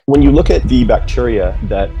When you look at the bacteria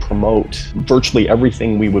that promote virtually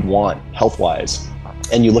everything we would want health-wise,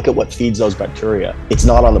 and you look at what feeds those bacteria, it's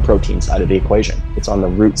not on the protein side of the equation. It's on the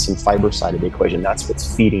roots and fiber side of the equation. That's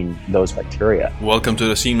what's feeding those bacteria. Welcome to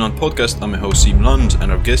the Siim Land podcast. I'm your host Siim Land,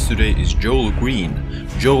 and our guest today is Joel Green.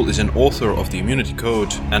 Joel is an author of The Immunity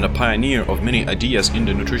Code and a pioneer of many ideas in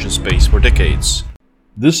the nutrition space for decades.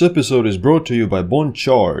 This episode is brought to you by Bond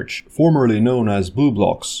Charge, formerly known as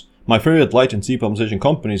BlueBlox. My favorite light and supplementation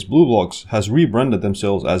companies, BlueBlox, has rebranded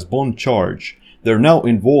themselves as Bond Charge. They're now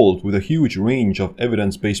involved with a huge range of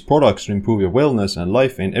evidence-based products to improve your wellness and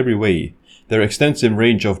life in every way. Their extensive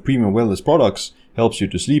range of premium wellness products helps you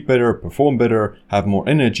to sleep better, perform better, have more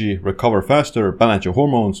energy, recover faster, balance your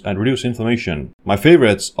hormones, and reduce inflammation. My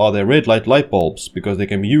favorites are their red light bulbs because they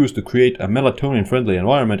can be used to create a melatonin-friendly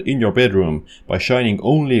environment in your bedroom by shining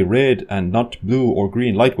only red and not blue or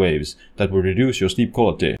green light waves that will reduce your sleep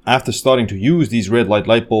quality. After starting to use these red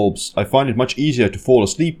light bulbs, I find it much easier to fall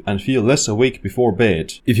asleep and feel less awake before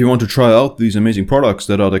bed. If you want to try out these amazing products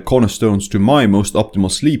that are the cornerstones to my most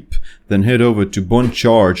optimal sleep, then head over to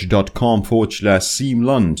bondcharge.com/Siim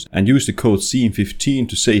Land and use the code SIIM15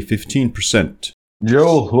 to save 15%.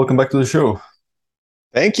 Joel, welcome back to the show.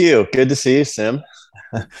 Thank you. Good to see you, Sim.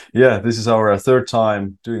 Yeah, this is our third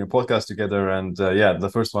time doing a podcast together, and the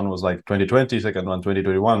first one was like 2020, second one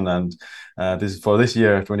 2021, and this is for this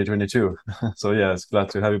year 2022. So yeah, it's glad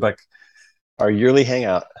to have you back. Our yearly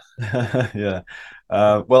hangout. Yeah.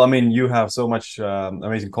 Well, I mean, you have so much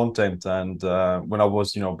amazing content, and when I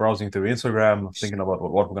was, browsing through Instagram, thinking about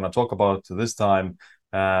what we're going to talk about this time,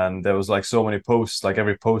 and there was like so many posts, like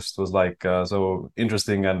every post was like so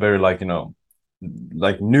interesting and very like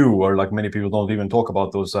new, or like many people don't even talk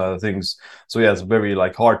about those things. So yeah, it's very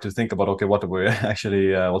like hard to think about, okay, what are we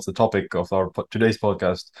actually what's the topic of our today's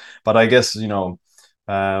podcast. But I guess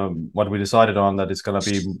what we decided on, that it's going to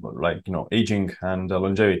be like aging and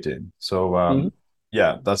longevity. So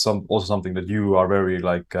yeah, that's also something that you are very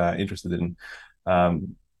like interested in.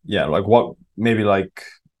 Like what maybe like,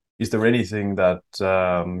 is there anything that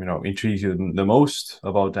intrigues you the most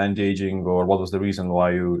about anti-aging, or what was the reason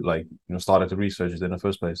why you started to research it in the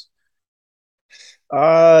first place?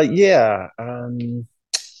 I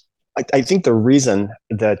think the reason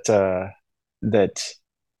that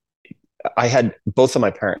I had, both of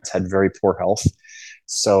my parents had very poor health.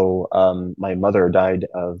 So my mother died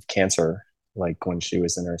of cancer like when she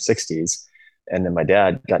was in her 60s, and then my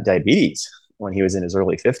dad got diabetes when he was in his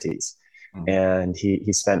early 50s. And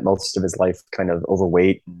he spent most of his life kind of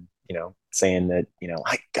overweight, saying that,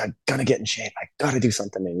 I gotta get in shape, I gotta do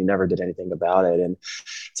something, and he never did anything about it. And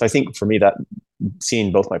so I think for me, that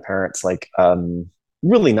seeing both my parents like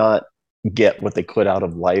really not get what they could out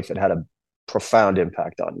of life, it had a profound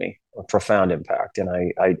impact on me, and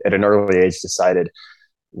I at an early age decided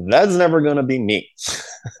that's never going to be me.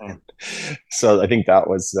 So I think that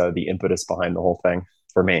was the impetus behind the whole thing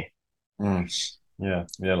for me. Yeah,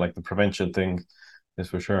 like the prevention thing is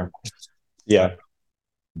for sure. Yeah.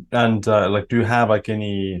 And like, do you have like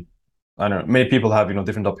any, I don't know, many people have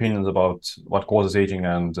different opinions about what causes aging,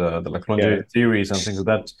 and the like longevity theories and things like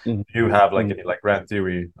that. Do you have like any like grand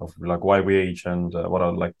theory of like why we age, and what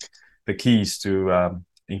are like the keys to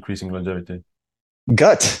increasing longevity?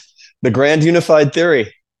 Gut, the grand unified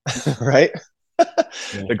theory. Right?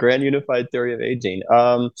 The grand unified theory of aging.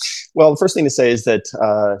 Well, the first thing to say is that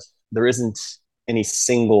there isn't any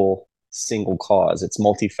single cause. It's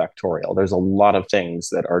multifactorial. There's a lot of things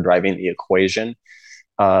that are driving the equation.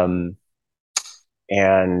 And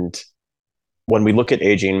when we look at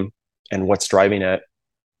aging and what's driving it,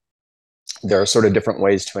 there are sort of different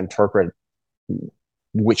ways to interpret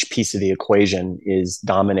which piece of the equation is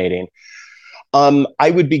dominating. I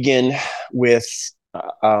would begin with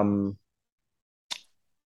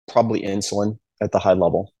probably insulin at the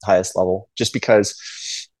highest level, just because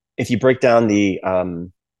if you break down the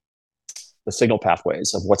signal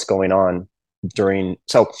pathways of what's going on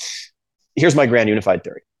so here's my grand unified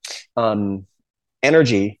theory.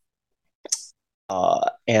 Energy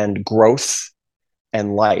and growth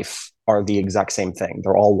and life are the exact same thing.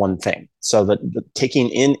 They're all one thing. So that taking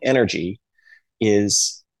in energy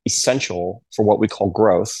is essential for what we call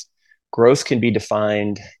growth. Growth can be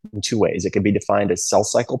defined in two ways. It can be defined as cell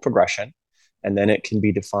cycle progression, and then it can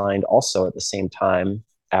be defined also at the same time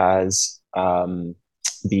as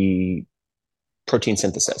the protein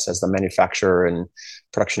synthesis, as the manufacture and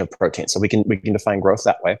production of protein. So we can define growth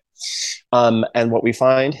that way. And what we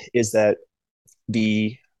find is that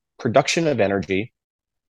the production of energy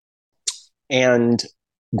and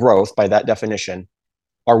growth, by that definition,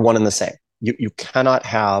 are one and the same. You cannot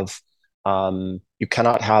have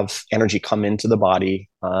energy come into the body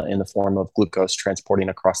in the form of glucose transporting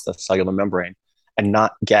across the cellular membrane and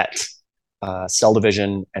not get cell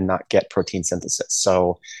division and not get protein synthesis.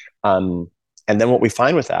 So, and then what we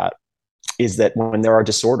find with that is that when there are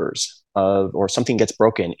disorders or something gets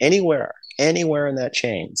broken anywhere in that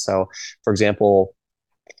chain. So, for example,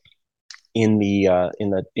 in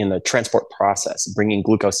the transport process, bringing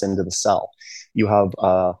glucose into the cell, you have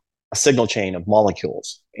a signal chain of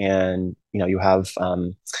molecules, and you have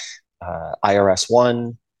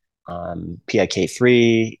IRS1,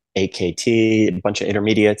 PIK3, AKT, a bunch of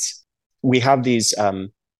intermediates. We have these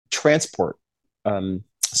transport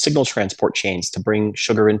signal transport chains to bring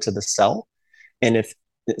sugar into the cell, and if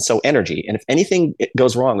so, energy. And if anything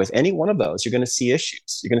goes wrong with any one of those, you're going to see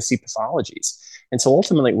issues. You're going to see pathologies. And so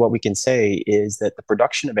ultimately, what we can say is that the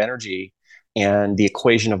production of energy and the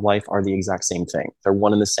equation of life are the exact same thing. They're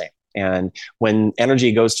one and the same. And when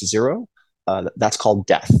energy goes to zero, that's called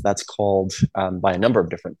death. That's called by a number of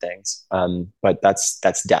different things, but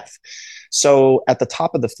that's death. So at the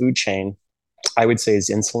top of the food chain, I would say is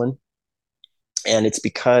insulin, and it's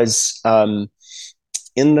because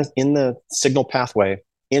in the signal pathway,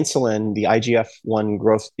 insulin, the IGF-1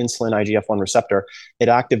 growth insulin IGF-1 receptor, it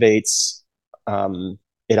activates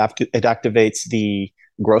the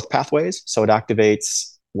growth pathways. So it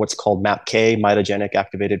activates what's called MAPK, mitogenic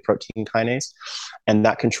activated protein kinase, and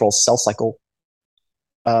that controls cell cycle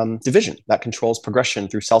division. That controls progression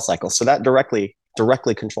through cell cycles. So that directly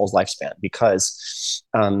controls lifespan, because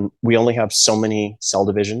we only have so many cell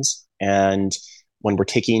divisions, and when we're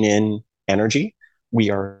taking in energy, we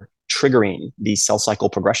are triggering the cell cycle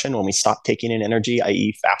progression. When we stop taking in energy,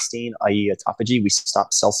 i.e. fasting, i.e. autophagy, we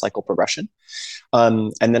stop cell cycle progression.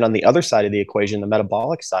 And then on the other side of the equation, the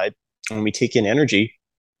metabolic side, when we take in energy,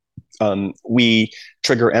 we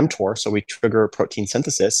trigger mTOR, so we trigger protein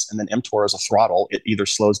synthesis, and then mTOR is a throttle. It either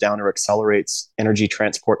slows down or accelerates energy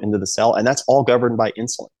transport into the cell, and that's all governed by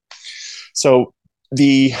insulin. So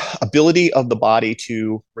the ability of the body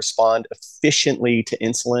to respond efficiently to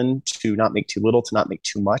insulin, to not make too little, to not make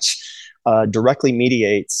too much, directly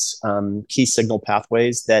mediates key signal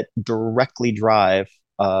pathways that directly drive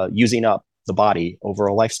using up the body over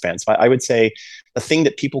a lifespan. So I would say the thing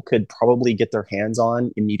that people could probably get their hands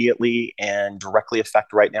on immediately and directly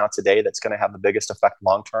affect right now today, that's going to have the biggest effect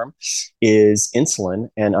long term, is insulin,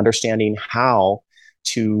 and understanding how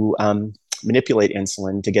to manipulate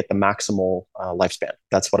insulin to get the maximal lifespan.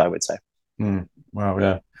 That's what I would say. Wow,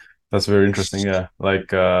 yeah, that's very interesting. Yeah,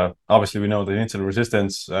 like obviously we know the insulin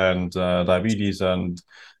resistance and diabetes, and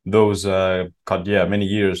those cut many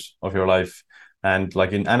years of your life. And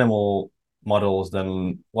like in animal models,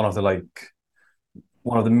 then one of the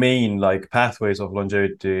main like pathways of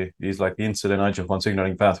longevity is like the insulin IGF-1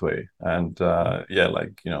 signaling pathway. And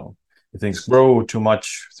if things grow too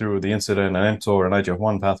much through the insulin and mTOR and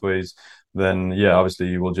IGF-1 pathways, then obviously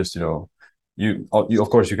you will just you of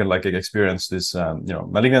course you can like experience this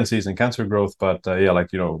malignancies and cancer growth, but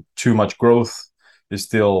too much growth is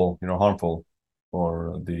still harmful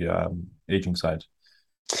for the aging side.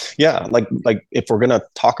 Yeah, like if we're going to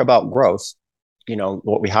talk about growth,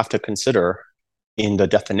 what we have to consider in the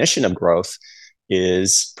definition of growth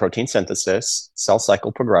is protein synthesis, cell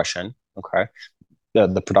cycle progression, okay,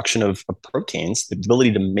 the production of proteins, the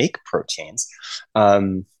ability to make proteins.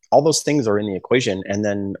 All those things are in the equation. And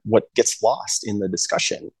then what gets lost in the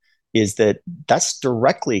discussion is that that's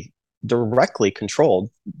directly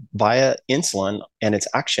controlled via insulin and its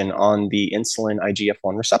action on the insulin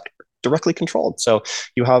IGF-1 receptor, directly controlled. So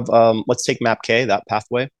you have, let's take MAPK, that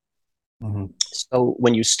pathway. Mm-hmm. So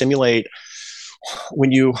when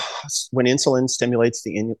insulin stimulates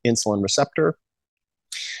the insulin receptor,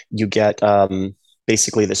 you get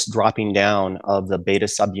basically this dropping down of the beta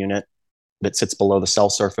subunit that sits below the cell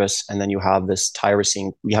surface. And then you have this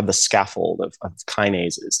tyrosine, we have the scaffold of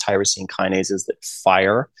kinases, tyrosine kinases that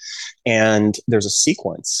fire. And there's a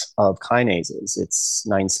sequence of kinases. It's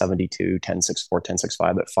 972, 1064,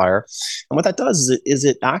 1065 that fire. And what that does is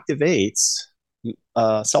it activates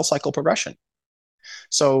cell cycle progression.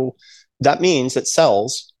 So that means that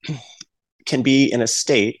cells can be in a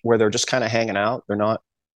state where they're just kind of hanging out. They're not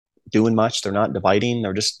doing much. They're not dividing.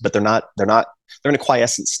 They're in a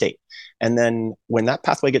quiescent state. And then when that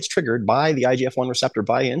pathway gets triggered by the IGF-1 receptor,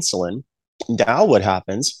 by insulin, now what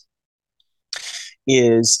happens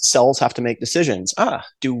is cells have to make decisions.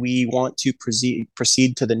 Do we want to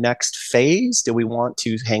proceed to the next phase? Do we want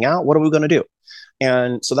to hang out? What are we going to do?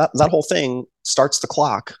 And so that whole thing starts the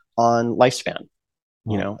clock on lifespan,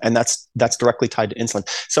 and that's directly tied to insulin.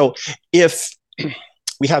 So if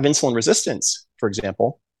we have insulin resistance, for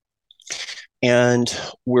example, and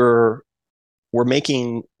we're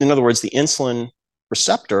making, in other words, the insulin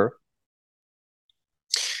receptor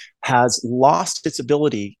has lost its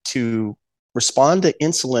ability to respond to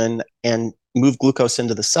insulin and move glucose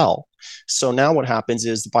into the cell. So now what happens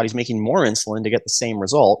is the body's making more insulin to get the same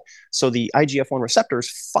result. So the IGF-1 receptor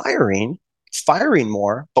is firing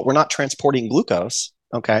more, but we're not transporting glucose.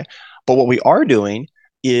 Okay. But what we are doing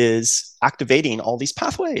is activating all these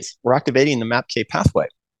pathways. We're activating the MAPK pathway.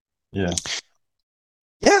 Yeah.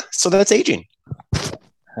 Yeah. So that's aging.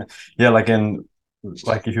 Yeah. Like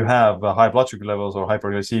if you have high blood sugar levels or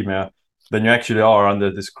hyperglycemia, then you actually are under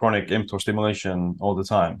this chronic mTOR stimulation all the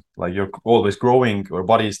time. Like you're always growing, your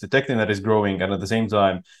body is detecting that it's growing. And at the same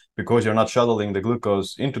time, because you're not shuttling the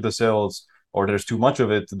glucose into the cells, or there's too much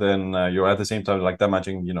of it, then you're at the same time like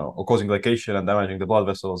damaging, or causing glycation and damaging the blood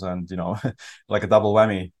vessels, and like a double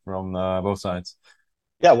whammy from both sides.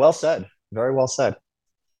 Yeah, well said. Very well said.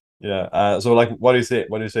 Yeah. So like, what do you say?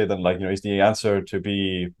 What do you say then? Like, is the answer to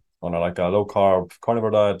be on like a low carb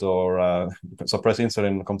carnivore diet, or suppress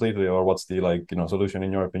insulin completely, or what's the solution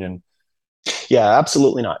in your opinion? Yeah,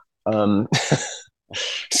 absolutely not.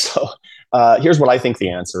 So here's what I think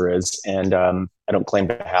the answer is, and I don't claim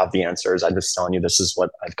to have the answers. I'm just telling you this is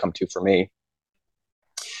what I've come to for me.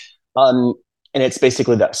 And it's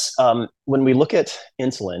basically this: when we look at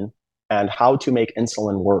insulin and how to make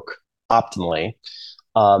insulin work optimally,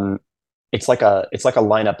 it's like a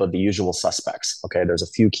lineup of the usual suspects. Okay, there's a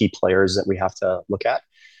few key players that we have to look at.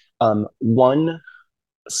 One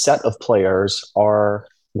set of players are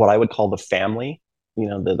what I would call the family,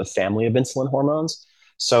 the family of insulin hormones.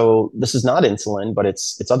 So this is not insulin, but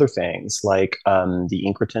it's other things like the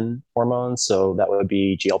incretin hormones. So that would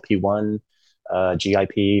be GLP-1,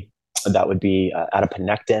 GIP. That would be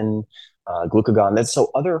adiponectin, glucagon. That's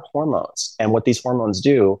so other hormones. And what these hormones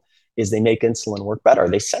do is they make insulin work better.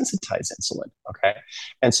 They sensitize insulin. Okay,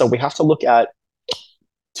 and so we have to look at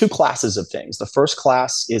two classes of things. The first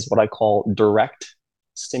class is what I call direct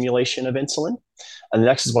stimulation of insulin, and the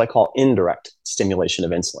next is what I call indirect stimulation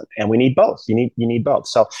of insulin. And we need both. You need both.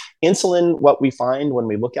 So insulin, what we find when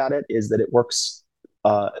we look at it is that it works.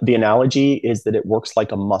 The analogy is that it works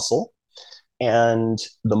like a muscle, and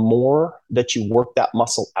the more that you work that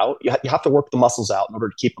muscle out, you have to work the muscles out in order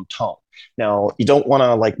to keep them toned. Now, you don't want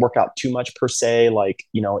to like work out too much per se. Like,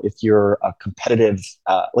 if you're a competitive,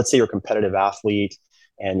 let's say you're a competitive athlete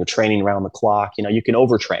and you're training around the clock, you can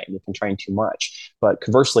overtrain, you can train too much. But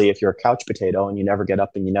conversely, if you're a couch potato and you never get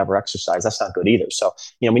up and you never exercise, that's not good either. So,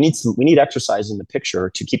 we need exercise in the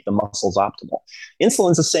picture to keep the muscles optimal.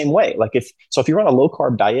 Insulin's the same way. Like if you're on a low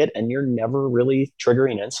carb diet and you're never really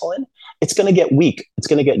triggering insulin, it's going to get weak. It's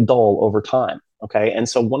going to get dull over time. Okay. And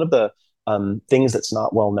so one of the things that's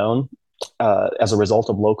not well known as a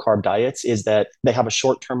result of low carb diets is that they have a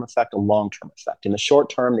short-term effect, a long-term effect. In the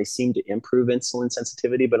short term, they seem to improve insulin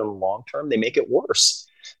sensitivity, but in the long term, they make it worse.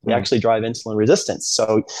 They actually drive insulin resistance.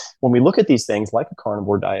 So when we look at these things like a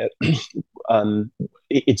carnivore diet,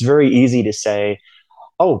 it's very easy to say,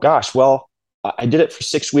 oh gosh, well, I did it for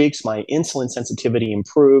 6 weeks. My insulin sensitivity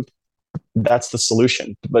improved. That's the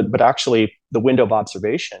solution. But actually, the window of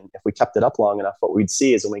observation, if we kept it up long enough, what we'd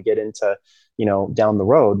see is when we get into down the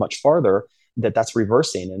road much farther, that's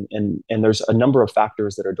reversing. And there's a number of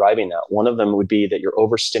factors that are driving that. One of them would be that you're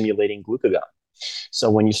overstimulating glucagon.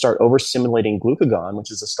 So when you start overstimulating glucagon,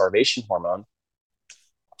 which is a starvation hormone,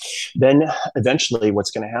 then eventually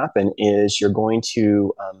what's going to happen is you're going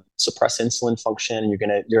to suppress insulin function,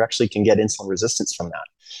 and you actually can get insulin resistance from that.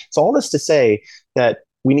 So all this to say that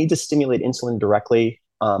we need to stimulate insulin directly,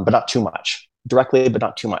 but not too much. Directly, but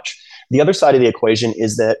not too much. The other side of the equation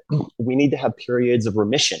is that we need to have periods of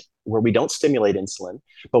remission where we don't stimulate insulin,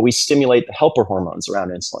 but we stimulate the helper hormones around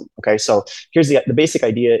insulin. Okay, so here's the basic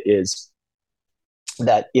idea is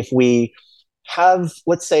that if we have,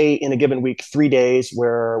 let's say in a given week, 3 days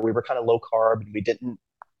where we were kind of low carb and we didn't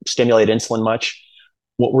stimulate insulin much,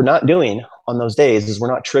 what we're not doing on those days is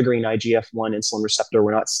we're not triggering IGF-1 insulin receptor.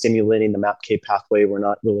 We're not stimulating the MAPK pathway. We're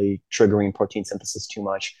not really triggering protein synthesis too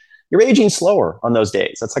much. You're aging slower on those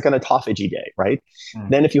days. That's like an autophagy day, right?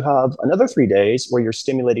 Then if you have another 3 days where you're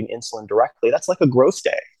stimulating insulin directly, that's like a growth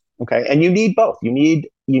day. Okay, and you need both. You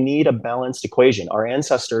need a balanced equation. Our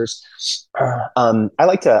ancestors, I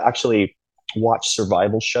like to actually watch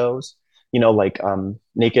survival shows, like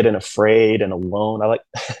Naked and Afraid and Alone. I like,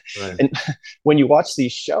 right. And when you watch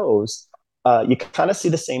these shows, you kind of see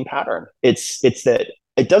the same pattern. It's that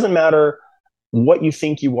it doesn't matter what you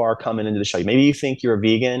think you are coming into the show. Maybe you think you're a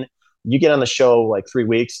vegan. You get on the show like 3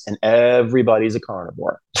 weeks and everybody's a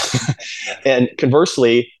carnivore. And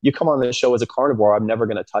conversely, you come on the show as a carnivore, I'm never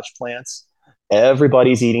going to touch plants.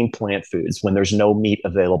 Everybody's eating plant foods when there's no meat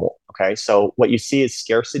available. Okay. So what you see is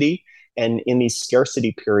scarcity And in these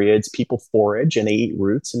scarcity periods, people forage and they eat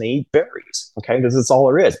roots and they eat berries. Okay, because it's all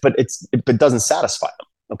there is, but it doesn't satisfy them.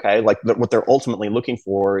 Okay, like what they're ultimately looking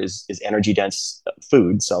for is energy dense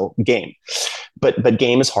food, so game. But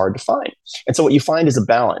game is hard to find, and so what you find is a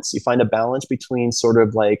balance. You find a balance between sort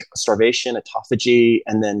of like starvation, autophagy,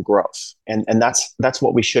 and then growth, and that's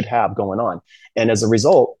what we should have going on. And as a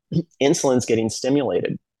result, insulin's getting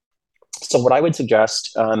stimulated. So what I would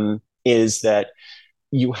suggest is that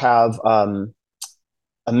you have a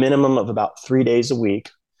minimum of about 3 days a week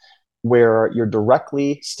where you're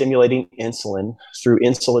directly stimulating insulin through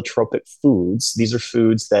insulotropic foods. These are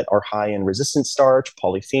foods that are high in resistant starch,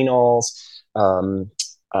 polyphenols,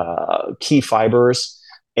 key fibers,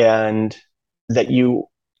 and that you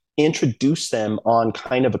introduce them on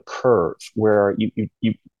kind of a curve where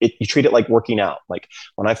you treat it like working out. Like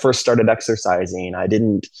when I first started exercising, I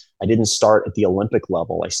didn't start at the Olympic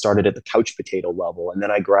level. I started at the couch potato level, and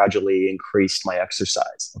then I gradually increased my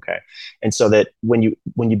exercise. Okay, and so that when you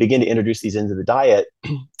begin to introduce these into the diet,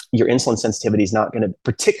 your insulin sensitivity is not going to,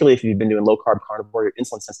 particularly if you've been doing low carb carnivore, your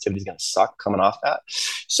insulin sensitivity is going to suck coming off that.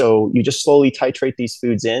 So you just slowly titrate these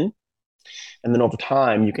foods in, and then over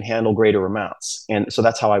time you can handle greater amounts. And so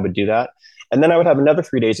that's how I would do that. And then I would have another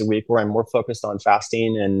 3 days a week where I'm more focused on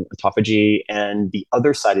fasting and autophagy and the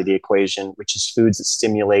other side of the equation, which is foods that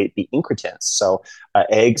stimulate the incretins. So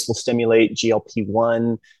eggs will stimulate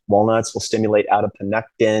GLP-1, walnuts will stimulate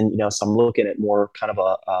adiponectin. So I'm looking at more kind of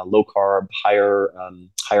a low carb, higher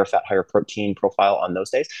fat, higher protein profile on those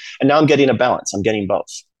days. And now I'm getting a balance. I'm getting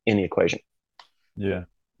both in the equation. Yeah.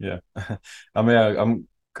 I mean, I'm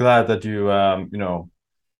glad that you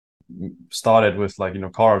started with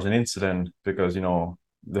carbs and insulin, because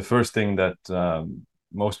the first thing that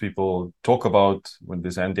most people talk about when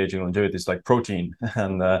this anti-aging longevity is like protein,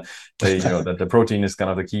 and they that the protein is kind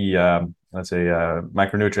of the key let's say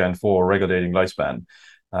macronutrient for regulating lifespan.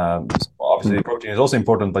 So obviously protein is also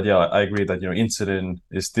important, but yeah, I agree that insulin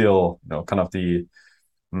is still kind of the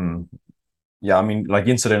yeah, I mean, like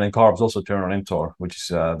insulin and carbs also turn on mTOR, which is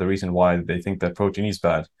the reason why they think that protein is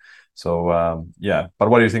bad. So yeah, but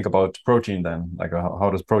what do you think about protein then? Like how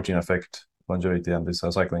does protein affect longevity and this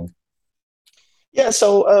cycling? Yeah,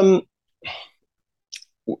 so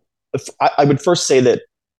I would first say that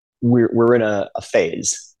we're in a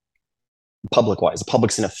phase, public-wise. The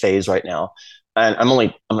public's in a phase right now, and I'm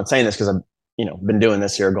not saying this because I've been doing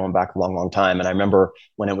this here going back a long, long time. And I remember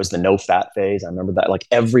when it was the no fat phase. I remember that like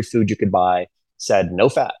every food you could buy said no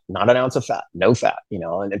fat, not an ounce of fat, no fat.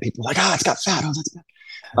 And then people were like, it's got fat. Oh, that's bad.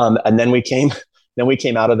 And then we came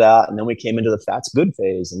out of that, and then we came into the fats good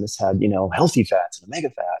phase, and this had healthy fats and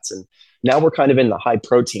omega fats, and now we're kind of in the high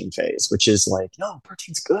protein phase, which is like, no,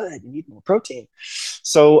 protein's good, you need more protein.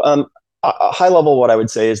 So a high level, what I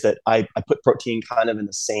would say is that I put protein kind of in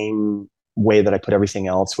the same way that I put everything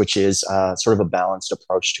else, which is sort of a balanced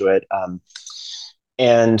approach to it.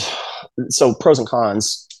 And so pros and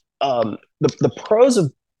cons. The pros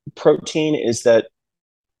of protein is that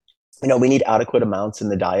we need adequate amounts in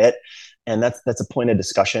the diet, and that's a point of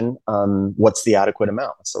discussion. What's the adequate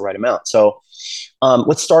amount? What's the right amount? So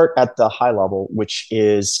let's start at the high level, which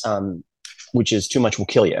is too much will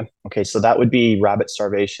kill you. Okay, so that would be rabbit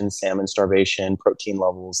starvation, salmon starvation, protein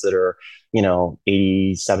levels that are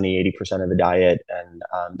 80, 70, 80% of the diet, and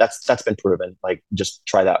that's been proven. Like just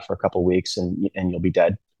try that for a couple of weeks, and you'll be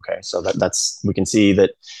dead. Okay, so that's we can see that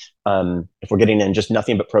if we're getting in just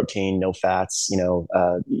nothing but protein, no fats,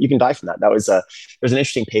 you can die from that. There's an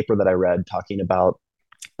interesting paper that I read talking about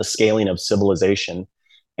the scaling of civilization,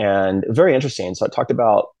 and very interesting. So it talked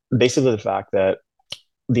about basically the fact that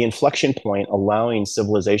the inflection point allowing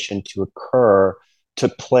civilization to occur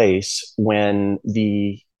took place when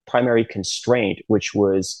the primary constraint, which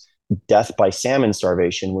was death by salmon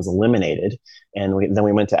starvation, was eliminated, and then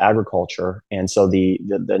we went to agriculture, and so the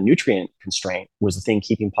nutrient constraint was the thing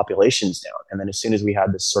keeping populations down. And then as soon as we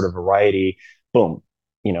had this sort of variety, boom,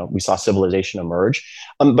 we saw civilization emerge.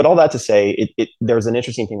 But all that to say, there's an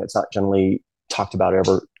interesting thing that's not generally talked about or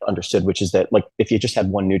ever understood, which is that like if you just had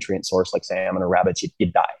one nutrient source like salmon or rabbits,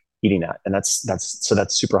 you'd die eating that, and that's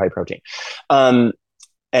super high protein, and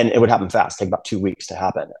it would happen fast, take about 2 weeks to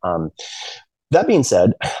happen. That being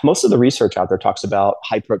said, most of the research out there talks about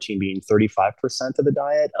high protein being 35% of the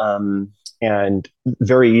diet, and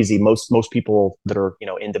very easy. Most people that are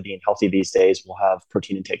into being healthy these days will have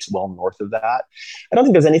protein intakes well north of that. I don't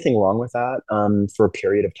think there's anything wrong with that for a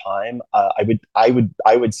period of time.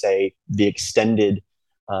 I would say the extended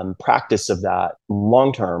practice of that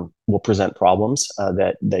long term will present problems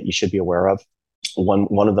that you should be aware of.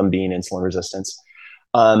 One of them being insulin resistance.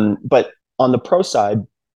 But on the pro side,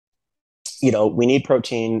 we need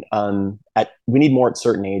protein we need more at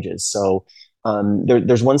certain ages. So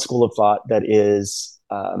there's one school of thought that is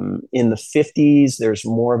in the 50s, there's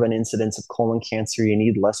more of an incidence of colon cancer. You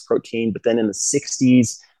need less protein. But then in the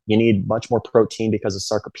 60s, you need much more protein because of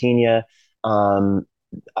sarcopenia.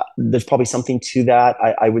 There's probably something to that.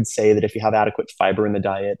 I would say that if you have adequate fiber in the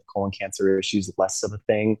diet, colon cancer issue is less of a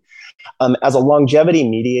thing. As a longevity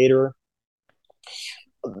mediator,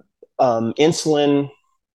 insulin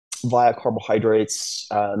via carbohydrates,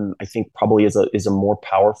 I think probably is a more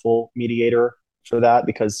powerful mediator for that,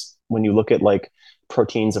 because when you look at like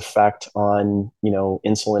protein's effect on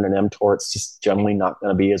insulin and mTOR, it's just generally not going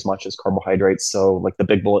to be as much as carbohydrates. So like the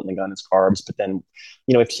big bullet in the gun is carbs, but then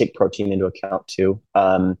we have to take protein into account too.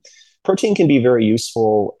 Protein can be very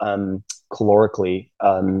useful calorically.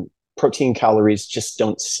 Protein calories just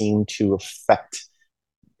don't seem to affect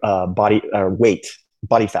body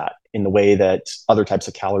fat in the way that other types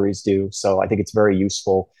of calories do. So I think it's very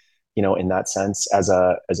useful, in that sense, as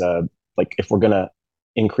a like, if we're going to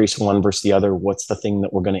increase one versus the other, what's the thing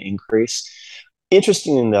that we're going to increase?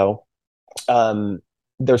 Interestingly though,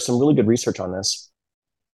 there's some really good research on this.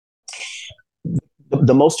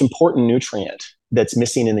 The most important nutrient that's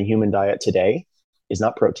missing in the human diet today is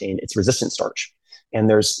not protein, it's resistant starch. And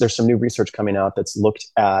there's some new research coming out that's looked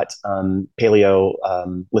at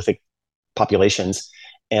Paleolithic populations,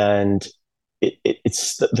 and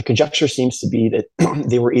it's the conjecture seems to be that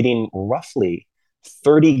they were eating roughly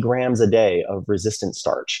 30 grams a day of resistant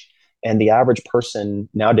starch, and the average person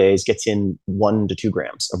nowadays gets in 1 to 2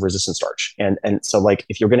 grams of resistant starch. And so, like,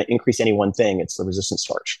 if you're going to increase any one thing, it's the resistant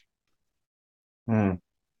starch.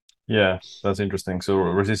 Yeah, that's interesting. So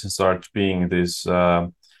resistant starch being this,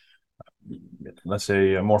 let's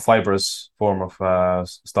say, a more fibrous form of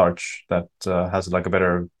starch that has like a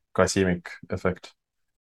better glycemic effect.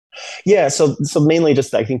 Yeah, so mainly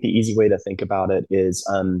just, I think the easy way to think about it is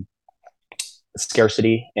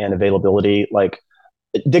scarcity and availability. Like,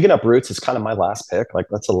 digging up roots is kind of my last pick. Like,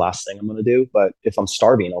 that's the last thing I'm going to do. But if I'm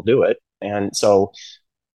starving, I'll do it. And so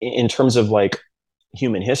in terms of like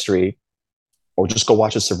human history, or just go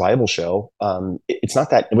watch a survival show, it's not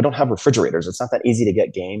that, we don't have refrigerators. It's not that easy to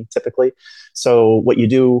get game typically. So what you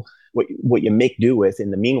do, what you make do with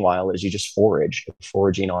in the meanwhile is you just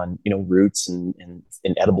foraging on roots and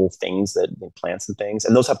edible things, that plants and things,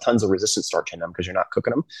 and those have tons of resistant starch in them because you're not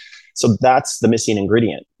cooking them. So that's the missing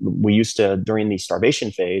ingredient. We used to, during the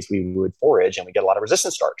starvation phase, we would forage and we get a lot of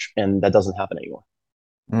resistant starch, and that doesn't happen anymore.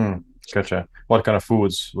 Gotcha. What kind of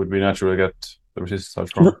foods would we naturally get the resistant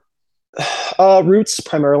starch from? Roots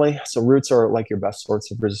primarily. So roots are like your best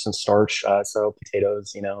sorts of resistant starch. So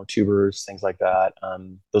potatoes, tubers, things like that.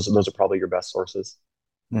 Those are probably your best sources.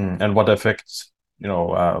 And what affects,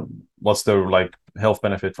 what's the like health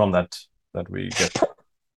benefit from that we get?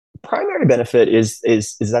 Primary benefit is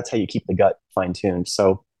that's how you keep the gut fine tuned.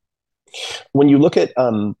 So when you look at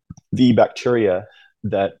the bacteria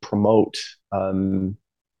that promote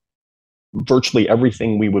virtually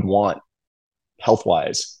everything we would want health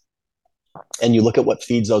wise, and you look at what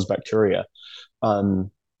feeds those bacteria,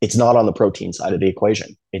 it's not on the protein side of the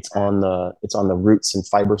equation. It's on the roots and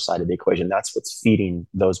fiber side of the equation. That's what's feeding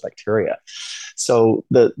those bacteria. So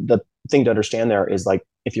the thing to understand there is, like,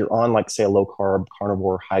 if you're on, like, say, a low carb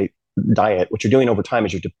carnivore high diet, what you're doing over time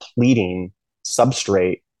is you're depleting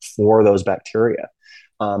substrate for those bacteria,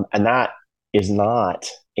 and that is not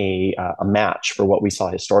a match for what we saw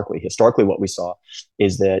historically. Historically, what we saw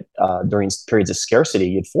is that during periods of scarcity,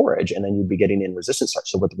 you'd forage and then you'd be getting in resistant starch.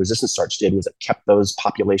 So what the resistant starch did was it kept those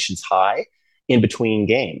populations high in between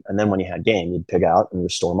game. And then when you had game, you'd pig out and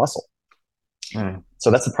restore muscle. So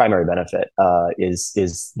that's the primary benefit,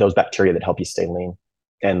 is those bacteria that help you stay lean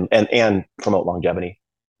and promote longevity.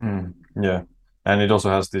 Yeah. And it also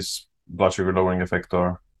has this blood sugar lowering effect,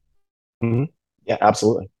 or? Yeah,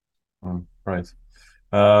 absolutely. Right.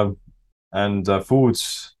 And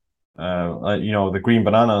foods, the green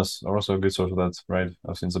bananas are also a good source of that, right?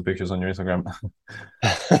 I've seen some pictures on your Instagram.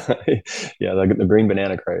 Yeah, the green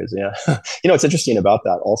banana craze. Yeah. What's interesting about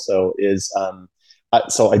that also is,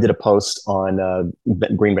 so I did a post on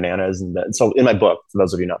green bananas, and so in my book, for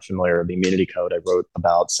those of you not familiar, the Immunity Code, I wrote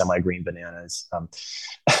about semi-green bananas. And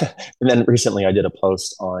then recently I did a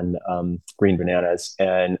post on green bananas,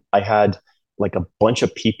 and I had like a bunch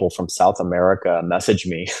of people from South America message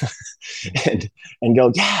me and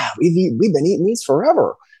go, yeah, we've been eating these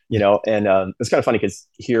forever, and it's kind of funny because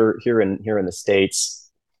here in the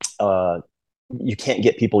States, you can't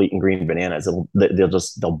get people eating green bananas.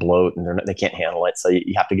 They'll bloat and they can't handle it. So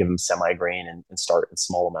you have to give them semi-green and start in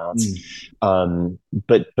small amounts.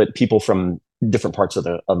 But people from different parts of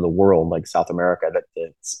the world, like South America, that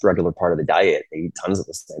it's a regular part of the diet. They eat tons of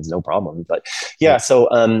those things, no problem. But Yeah. yeah, so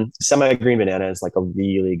semi-green banana is like a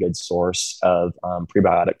really good source of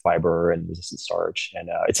prebiotic fiber and resistant starch, and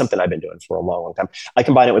it's something I've been doing for a long, long time. I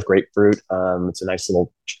combine it with grapefruit.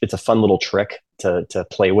 It's a fun little trick to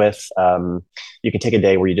play with. You can take a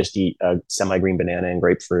day where you just eat a semi-green banana and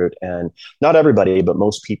grapefruit, and not everybody, but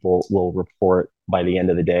most people will report by the end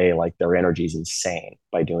of the day like their energy is insane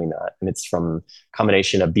by doing that. And it's from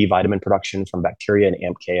combination of B vitamin production from bacteria and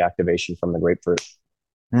AMPK activation from the grapefruit.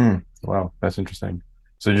 Wow, that's interesting.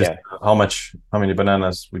 So just Yeah. how many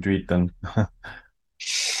bananas would you eat then?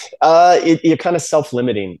 You're kind of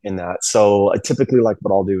self-limiting in that. So typically, like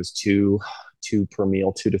what I'll do is two per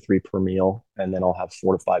meal, 2 to 3 per meal, and then I'll have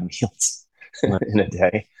 4 to 5 meals in a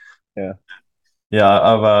day. Yeah. Yeah,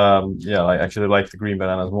 I actually like the green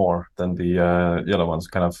bananas more than the yellow ones.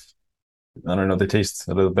 Kind of, I don't know, they taste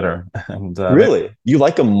a little bitter. And maybe, Really? You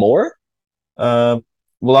like them more? uh,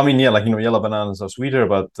 well, I mean, yeah, like yellow bananas are sweeter,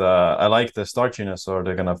 but I like the starchiness or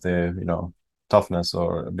the kind of the toughness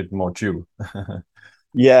or a bit more chew.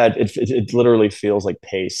 Yeah, it literally feels like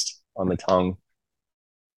paste on the tongue.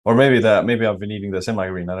 Or maybe I've been eating the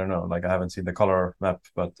semi-green. I don't know. Like I haven't seen the color map,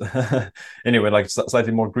 but anyway, like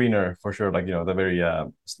slightly more greener for sure. Like the very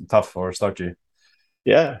tough or starchy.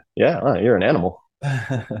 Yeah, yeah. You're an animal.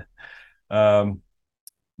 um,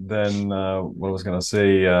 then what was gonna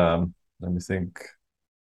say? Let me think.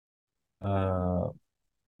 Uh,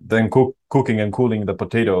 then cooking and cooling the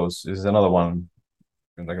potatoes is another one,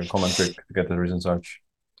 like a common trick to get the recent starch.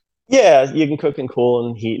 Yeah, you can cook and cool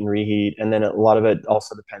and heat and reheat. And then a lot of it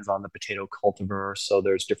also depends on the potato cultivar. So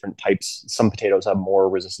there's different types. Some potatoes have more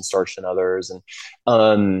resistant starch than others. And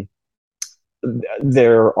um,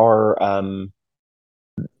 there are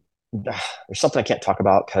there's something I can't talk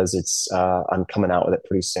about because it's I'm coming out with it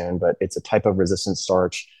pretty soon, but it's a type of resistant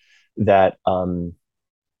starch that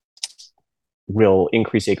will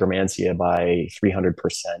increase akkermansia by 300%.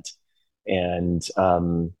 And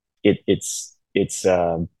it's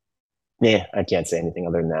yeah, I can't say anything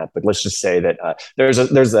other than that. But let's just say that there's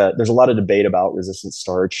a lot of debate about resistant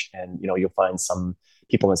starch, and you'll find some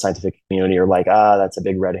people in the scientific community are like, that's a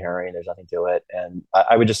big red herring. There's nothing to it, and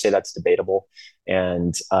I would just say that's debatable.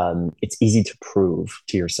 And it's easy to prove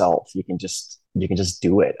to yourself. You can just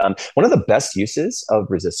do it. One of the best uses of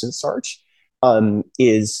resistant starch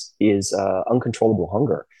is uncontrollable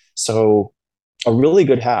hunger. So a really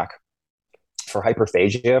good hack for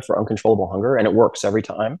hyperphagia, for uncontrollable hunger, and it works every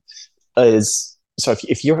time, is so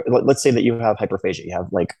if you're, let's say that you have hyperphagia, you have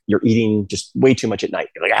like you're eating just way too much at night,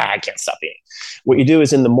 you're like, I can't stop eating. What you do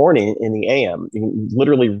is in the morning, in the AM, you can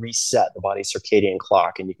literally reset the body's circadian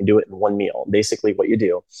clock, and you can do it in one meal. Basically what you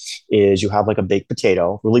do is you have like a baked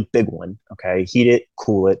potato, really big one, okay, heat it,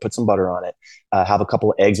 cool it, put some butter on it, have a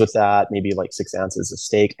couple of eggs with that, maybe like 6 ounces of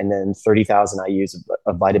steak, and then 30,000 IUs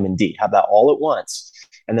of vitamin D. Have that all at once,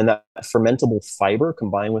 and then that fermentable fiber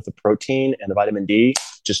combined with the protein and the vitamin D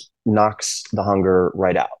just knocks the hunger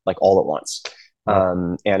right out, like all at once.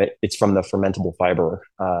 Wow. And it's from the fermentable fiber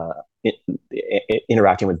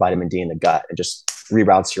interacting with vitamin D in the gut, and just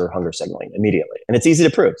reroutes your hunger signaling immediately. And it's easy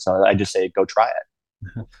to prove. So I just say, go try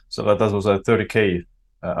it. So that was a 30K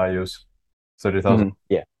I use 30,000.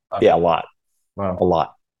 Yeah. Okay. Yeah. A lot. Wow. A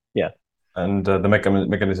lot. Yeah. And the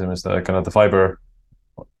mechanism is the kind of the fiber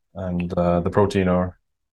and the protein, or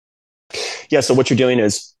Yeah. So what you're doing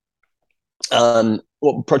is,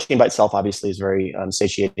 well, protein by itself obviously is very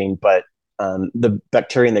satiating, but the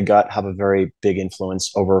bacteria in the gut have a very big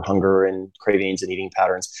influence over hunger and cravings and eating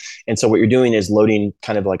patterns. And so what you're doing is loading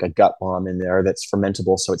kind of like a gut bomb in there that's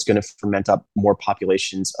fermentable. So it's going to ferment up more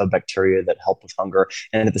populations of bacteria that help with hunger.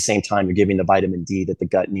 And at the same time, you're giving the vitamin D that the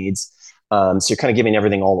gut needs. So you're kind of giving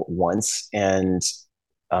everything all at once. And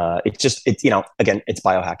again, it's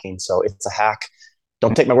biohacking. So it's a hack.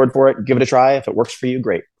 Don't take my word for it. Give it a try. If it works for you,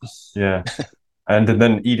 great. yeah, and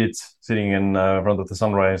then eat it sitting in front of the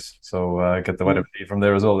sunrise, so get the vitamin D from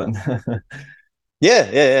there as well. Then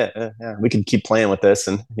Yeah. We could keep playing with this,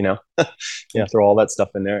 and yeah, throw all that stuff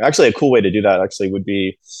in there. Actually, a cool way to do that actually would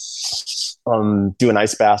be do an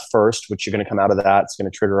ice bath first, which you're going to come out of that. It's going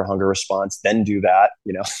to trigger a hunger response. Then do that.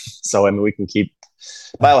 So I mean, we can keep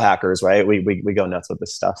biohackers, right? We go nuts with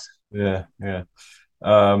this stuff. yeah, yeah.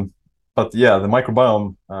 But yeah, the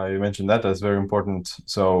microbiome, you mentioned that as very important.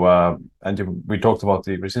 So, we talked about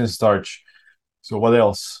the resistant starch. So what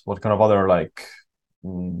else? What kind of other like,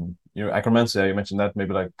 akkermansia, you mentioned that,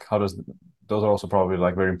 maybe like those are also probably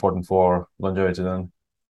like very important for longevity then.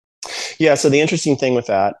 Yeah. So the interesting thing with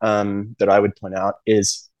that, that I would point out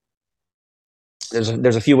is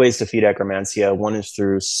There's a few ways to feed akkermansia. One is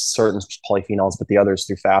through certain polyphenols, but the other is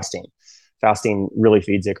through fasting. Fasting really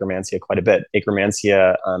feeds akkermansia quite a bit.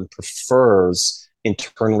 Akkermansia prefers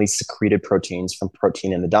internally secreted proteins from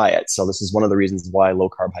protein in the diet. So this is one of the reasons why low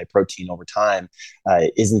carb, high protein over time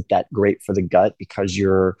isn't that great for the gut, because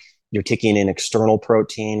you're taking in external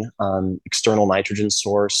protein, external nitrogen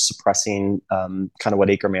source, suppressing kind of what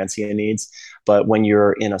akkermansia needs. But when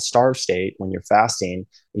you're in a starved state, when you're fasting,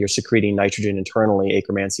 you're secreting nitrogen internally.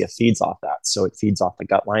 Akkermansia feeds off that, so it feeds off the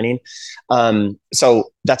gut lining.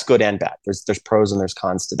 So that's good and bad. There's pros and there's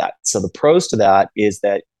cons to that. So the pros to that is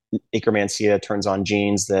that akkermansia turns on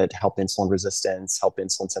genes that help insulin resistance, help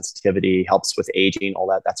insulin sensitivity, helps with aging, all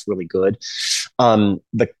that. That's really good.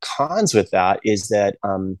 The cons with that is that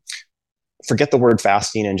forget the word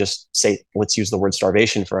fasting and just say, let's use the word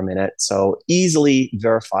starvation for a minute. So easily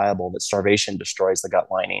verifiable that starvation destroys the gut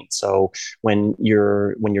lining. So when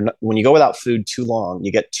you go without food too long,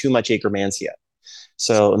 you get too much akkermansia.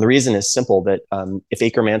 So, and the reason is simple, that if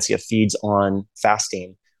akkermansia feeds on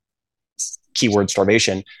fasting, keyword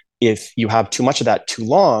starvation, if you have too much of that too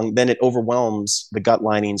long, then it overwhelms the gut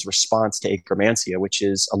lining's response to akkermansia, which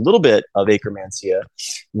is a little bit of akkermansia,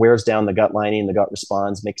 wears down the gut lining, the gut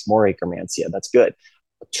responds, makes more akkermansia. That's good.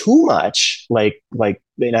 Too much,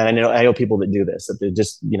 and I know people that do this, that they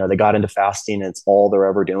just, they got into fasting and it's all they're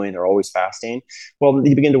ever doing. They're always fasting. Well,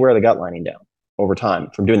 you begin to wear the gut lining down over time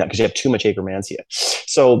from doing that because you have too much akkermansia.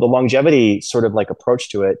 So the longevity sort of like approach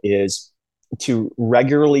to it is to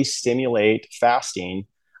regularly stimulate fasting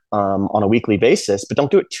on a weekly basis, but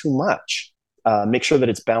don't do it too much. Make sure that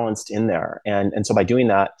it's balanced in there. And so by doing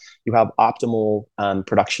that, you have optimal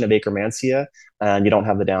production of akkermansia, and you don't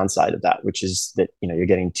have the downside of that, which is that, you're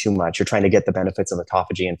getting too much. You're trying to get the benefits of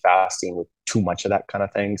autophagy and fasting with too much of that kind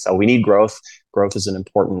of thing. So we need growth. Growth is an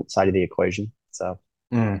important side of the equation. So,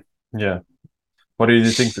 yeah. What do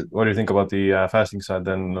you think about the fasting side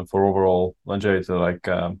then for overall longevity? Like,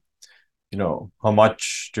 how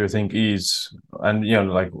much do you think is, and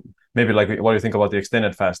maybe what do you think about the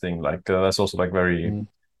extended fasting? Like that's also like very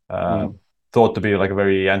thought to be like a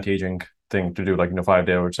very anti-aging thing to do,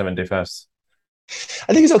 5-day or 7-day fast.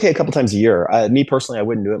 I think it's okay a couple times a year. Me personally, I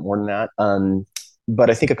wouldn't do it more than that. But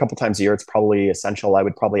I think a couple times a year, it's probably essential. I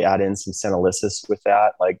would probably add in some senolysis with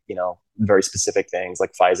that, very specific things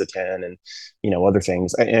like fisetin and, other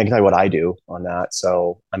things. And I can tell you what I do on that.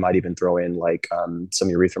 So I might even throw in some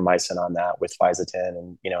erythromycin on that with fisetin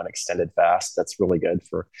and, an extended fast. That's really good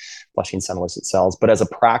for flushing senolysis cells. But as a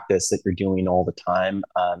practice that you're doing all the time,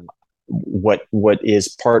 what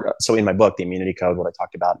is so in my book, The Immunity Code, what I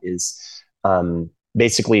talked about is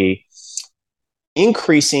basically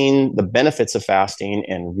increasing the benefits of fasting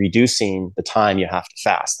and reducing the time you have to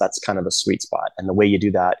fast. That's kind of the sweet spot. And the way you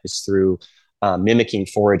do that is through mimicking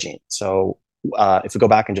foraging. So if we go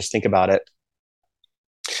back and just think about it,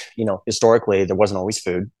 historically, there wasn't always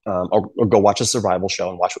food, or go watch a survival show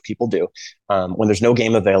and watch what people do. When there's no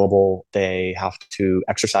game available, they have to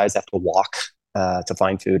exercise, they have to walk to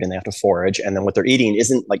find food, and they have to forage. And then what they're eating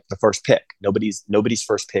isn't like the first pick. Nobody's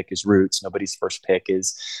first pick is roots. Nobody's first pick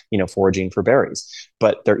is, foraging for berries,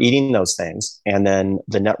 but they're eating those things. And then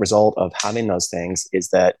the net result of having those things is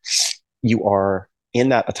that you are in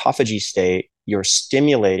that autophagy state. You're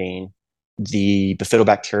stimulating the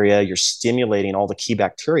bifidobacteria, you're stimulating all the key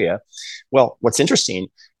bacteria. Well, what's interesting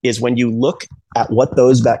is when you look at what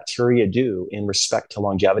those bacteria do in respect to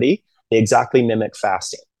longevity, they exactly mimic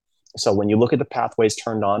fasting. So when you look at the pathways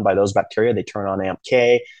turned on by those bacteria, they turn on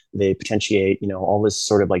AMPK, they potentiate, all this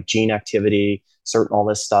sort of like gene activity, all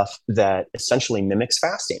this stuff that essentially mimics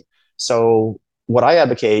fasting. So what I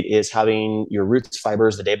advocate is having your roots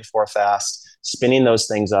fibers the day before a fast, spinning those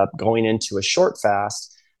things up, going into a short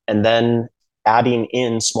fast, and then adding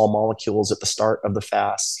in small molecules at the start of the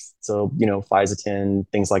fast. So, fisetin,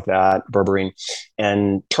 things like that, berberine,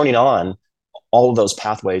 and turning on all of those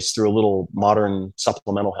pathways through a little modern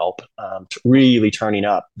supplemental help, really turning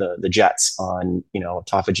up the jets on,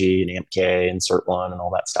 autophagy and AMPK and SIRT1 and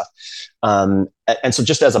all that stuff. And so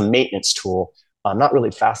just as a maintenance tool, I'm not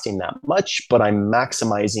really fasting that much, but I'm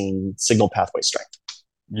maximizing signal pathway strength.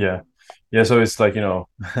 Yeah. Yeah. So it's like,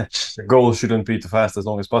 the goal shouldn't be to fast as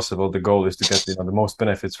long as possible. The goal is to get, the most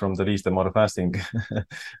benefits from the least amount of fasting.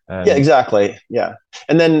 Yeah, exactly. Yeah.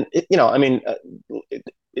 And then,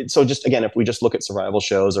 so just again, if we just look at survival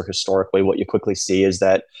shows or historically, what you quickly see is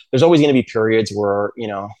that there's always going to be periods where,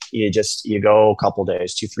 you go a couple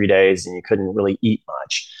days, 2-3 days, and you couldn't really eat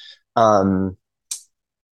much. And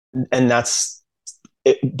that's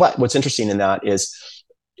it. But what's interesting in that is,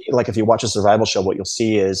 like, if you watch a survival show, what you'll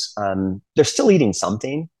see is they're still eating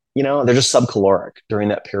something, they're just subcaloric during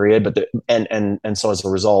that period. But and so as a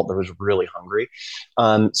result, they was really hungry.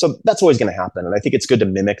 So that's always going to happen, and I think it's good to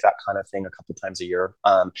mimic that kind of thing a couple times a year.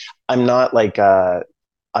 I'm not like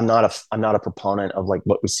I'm not a proponent of like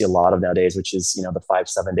what we see a lot of nowadays, which is the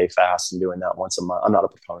 5-7 day fast and doing that once a month. I'm not a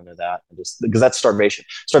proponent of that, just because that's starvation.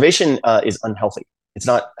 Starvation is unhealthy. It's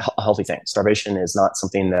not a healthy thing. Starvation is not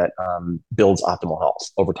something that builds optimal health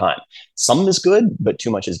over time. Some is good, but too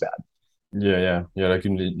much is bad. Yeah. Like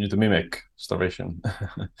you need to mimic starvation.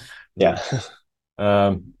 Yeah.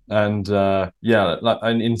 Yeah, like,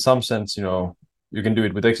 and in some sense, you can do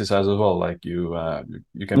it with exercise as well. Like you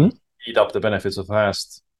can speed up the benefits of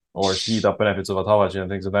fast or speed up benefits of autophagy and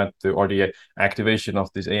things like that, or the activation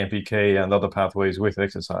of this AMPK and other pathways with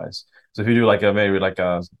exercise. So if you do like maybe like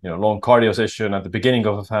a long cardio session at the beginning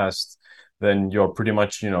of a fast, then you're pretty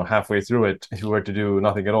much halfway through it if you were to do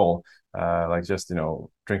nothing at all, like just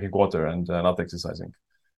drinking water and not exercising.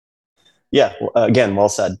 Yeah. Again, well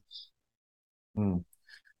said.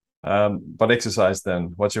 But exercise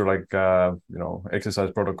then, what's your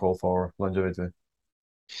exercise protocol for longevity?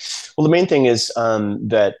 Well, the main thing is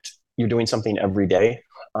that you're doing something every day,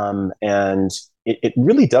 and it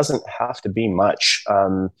really doesn't have to be much.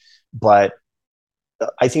 But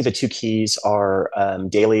I think the two keys are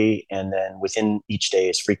daily, and then within each day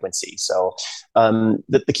is frequency. So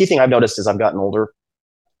the key thing I've noticed as I've gotten older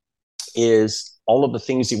is all of the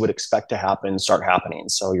things you would expect to happen start happening.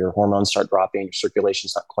 So your hormones start dropping, your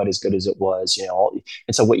circulation's not quite as good as it was,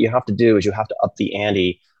 and so what you have to do is you have to up the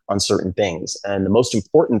ante on certain things. And the most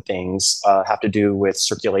important things have to do with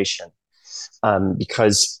circulation,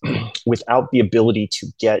 because without the ability to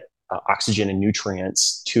get oxygen and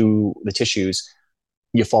nutrients to the tissues,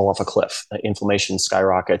 you fall off a cliff. Inflammation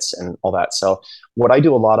skyrockets and all that. So what I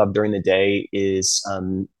do a lot of during the day is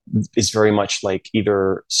very much like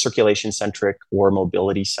either circulation centric or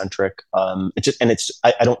mobility centric.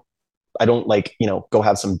 I don't like, go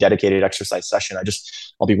have some dedicated exercise session.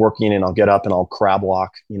 I'll be working and I'll get up and I'll crab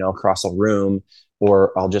walk, across a room,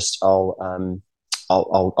 or I'll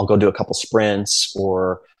go do a couple sprints,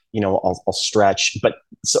 or, I'll stretch. But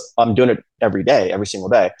so I'm doing it every day, every single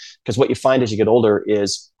day. Because what you find as you get older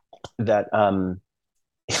is that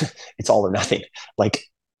it's all or nothing. Like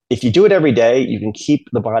if you do it every day, you can keep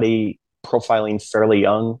the body profiling fairly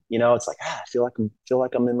young. It's like, I feel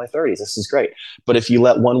like I'm in my 30s. This is great. But if you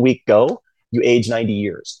let 1 week go, you age 90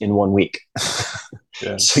 years in 1 week.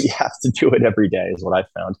 Yeah. So you have to do it every day is what I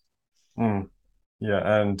found.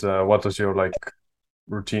 Yeah. And what does your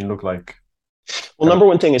routine look like? Well, number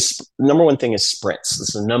one thing is sprints.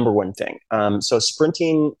 This is the number one thing. So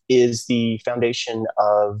sprinting is the foundation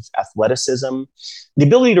of athleticism. The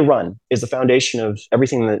ability to run is the foundation of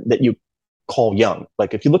everything that you call young.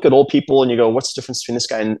 Like if you look at old people and you go, what's the difference between this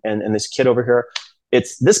guy and this kid over here?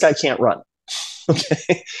 It's this guy can't run.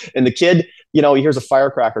 Okay. And the kid, he hears a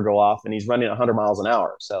firecracker go off and he's running 100 miles an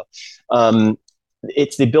hour. So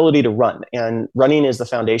it's the ability to run, and running is the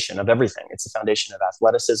foundation of everything. It's the foundation of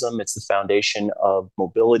athleticism. It's the foundation of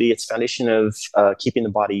mobility. It's the foundation of keeping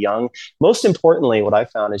the body young. Most importantly, what I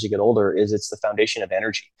found as you get older is it's the foundation of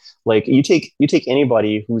energy. Like you take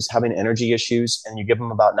anybody who's having energy issues and you give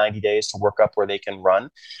them about 90 days to work up where they can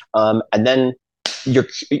run. And then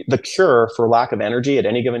the cure for lack of energy at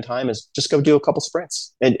any given time is just go do a couple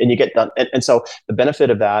sprints and you get done. And so the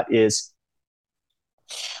benefit of that is,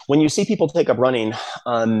 when you see people take up running,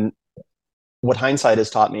 what hindsight has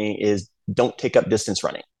taught me is don't take up distance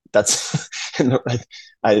running. That's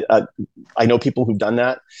I know people who've done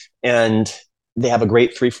that, and they have a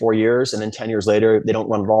great 3-4 years, and then 10 years later they don't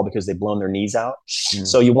run at all because they've blown their knees out.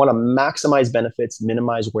 So you want to maximize benefits,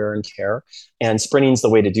 minimize wear and tear, and sprinting is the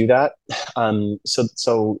way to do that.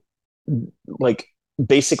 So like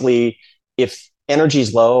basically, if energy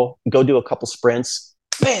is low, go do a couple sprints.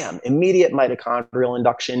 Bam, immediate mitochondrial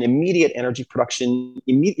induction, immediate energy production.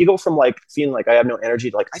 You go from like feeling like I have no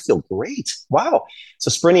energy to like, I feel great. Wow.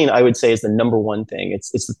 So sprinting, I would say, is the number one thing.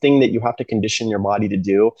 It's the thing that you have to condition your body to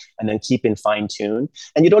do and then keep in fine tune.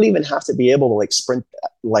 And you don't even have to be able to like sprint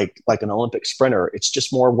like an Olympic sprinter. It's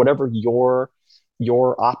just more whatever your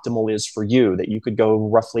optimal is for you, that you could go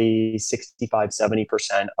roughly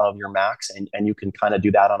 65-70% of your max, and you can kind of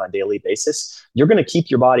do that on a daily basis. You're going to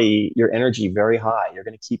keep your energy very high. You're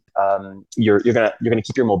going to keep you're going to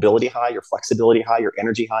keep your mobility high, your flexibility high, your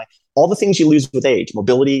energy high. All the things you lose with age: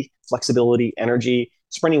 mobility, flexibility, energy.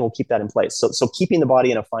 Sprinting will keep that in place. So keeping the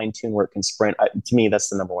body in a fine tune where it can sprint, to me, that's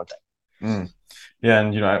the number one thing. Yeah,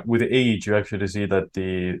 and with age, you actually see that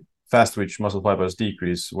the fast twitch muscle fibers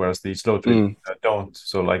decrease, whereas the slow twitch don't.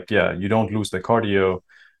 So you don't lose the cardio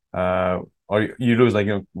or you lose like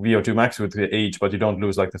VO2 max with the age, but you don't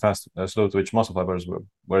lose like the fast slow twitch muscle fibers,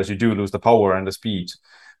 whereas you do lose the power and the speed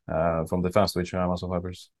from the fast twitch muscle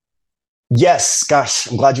fibers. Yes, gosh,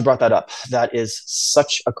 I'm glad you brought that up. That is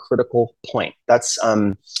such a critical point. That's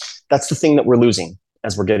the thing that we're losing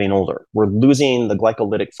as we're getting older. We're losing the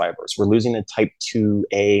glycolytic fibers. We're losing the type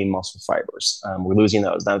 2A muscle fibers. We're losing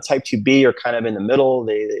those. Now, type 2B are kind of in the middle.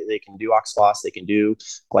 They can do ox loss, they can do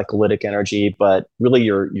glycolytic energy, but really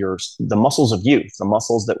the muscles of youth, the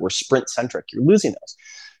muscles that were sprint centric, you're losing those.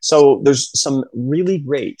 So there's some really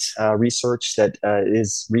great research that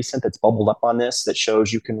is recent that's bubbled up on this that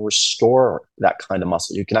shows you can restore that kind of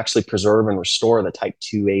muscle. You can actually preserve and restore the type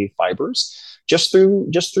 2A fibers just through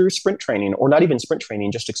sprint training, or not even sprint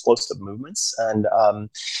training, just explosive movements. And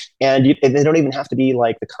they don't even have to be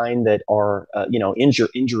like the kind that are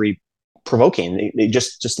injury provoking. They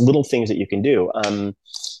just little things that you can do.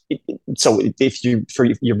 So if you, for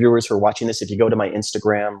your viewers who are watching this, if you go to my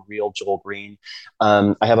Instagram, Real Joel Green,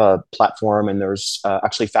 I have a platform, and there's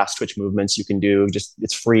actually fast twitch movements you can do.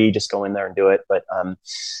 It's free. Just go in there and do it. But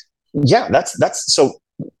yeah, that's so.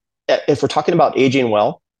 If we're talking about aging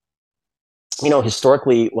well,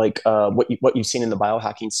 historically, like what you've seen in the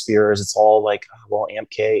biohacking spheres, it's all like, well,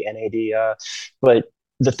 AMPK, NAD, but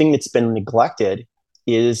the thing that's been neglected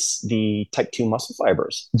is the type 2 muscle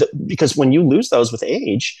fibers, because when you lose those with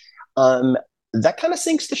age, that kind of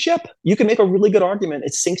sinks the ship. You can make a really good argument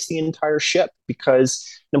it sinks the entire ship, because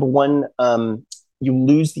number one, you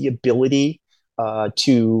lose the ability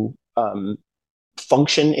to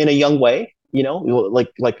function in a young way. You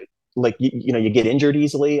get injured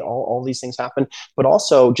easily. All these things happen, but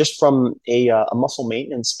also just from a muscle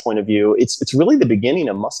maintenance point of view, it's really the beginning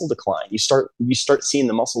of muscle decline. You start seeing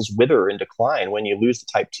the muscles wither and decline when you lose the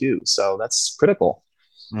type 2. So that's critical.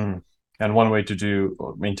 Mm. And one way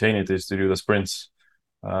to maintain it is to do the sprints.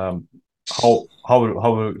 How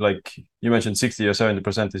like you mentioned, 60 or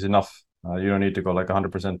 70% is enough. You don't need to go like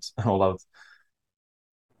 100% all out.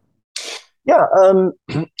 Yeah.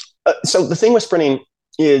 So the thing with sprinting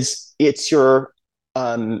is it's your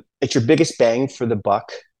biggest bang for the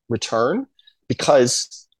buck return,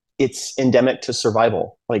 because it's endemic to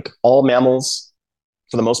survival. Like all mammals,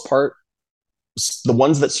 for the most part, the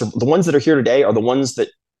ones that are here today are the ones that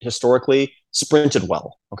historically sprinted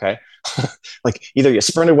well. Okay. Like either you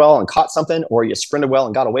sprinted well and caught something, or you sprinted well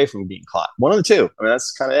and got away from being caught. One of the two. I mean,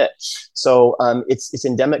 that's kind of it. So it's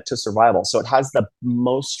endemic to survival. So it has the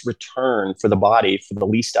most return for the body for the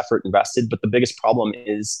least effort invested. But the biggest problem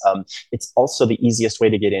is it's also the easiest way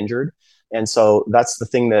to get injured. And so that's the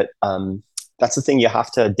thing you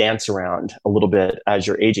have to dance around a little bit as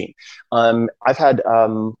you're aging. I've had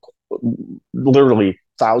literally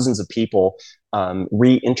thousands of people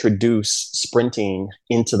reintroduce sprinting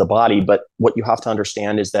into the body. But what you have to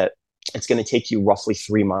understand is that it's going to take you roughly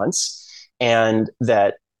 3 months, and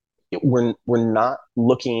that we're not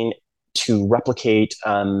looking to replicate,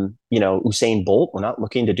 Usain Bolt. We're not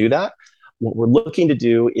looking to do that. What we're looking to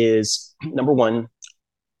do is, number one,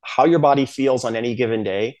 how your body feels on any given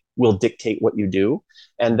day will dictate what you do.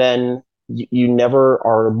 And then you never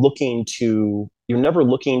are looking to,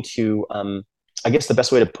 I guess the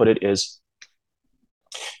best way to put it is,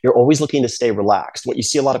 you're always looking to stay relaxed. What you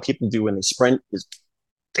see a lot of people do when they sprint is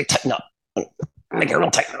they tighten up, make it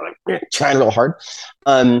real tight, trying real hard.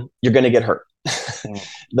 You're going to get hurt.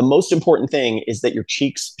 The most important thing is that your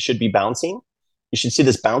cheeks should be bouncing. You should see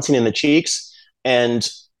this bouncing in the cheeks. And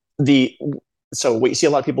so what you see a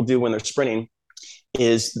lot of people do when they're sprinting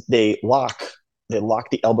is they lock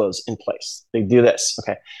the elbows in place. They do this.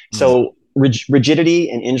 Okay. So rigidity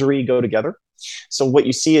and injury go together. So what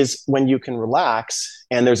you see is when you can relax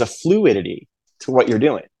and there's a fluidity to what you're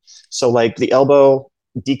doing. So like the elbow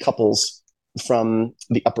decouples from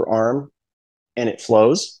the upper arm and it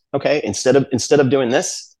flows. Okay. Instead of doing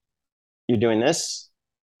this, you're doing this,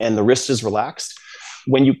 and the wrist is relaxed.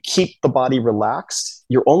 When you keep the body relaxed,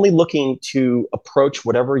 you're only looking to approach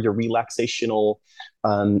whatever your relaxational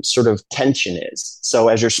sort of tension is. So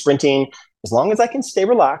as you're sprinting, as long as I can stay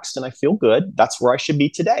relaxed and I feel good, that's where I should be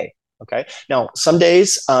today. Okay. Now, some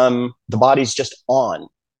days the body's just on,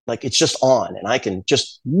 like it's just on, and I can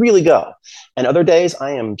just really go. And other days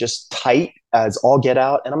I am just tight as all get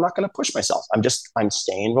out, and I'm not going to push myself. I'm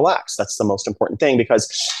staying relaxed. That's the most important thing,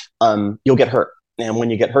 because you'll get hurt. And when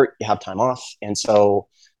you get hurt, you have time off. And so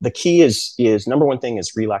the key is number one thing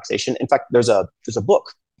is relaxation. In fact, there's a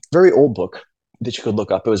book, very old book that you could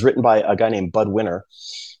look up. It was written by a guy named Bud Winter,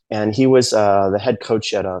 and he was the head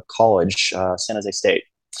coach at a college, San Jose State.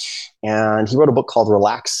 And he wrote a book called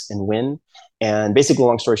Relax and Win. And basically,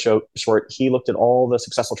 long story short, he looked at all the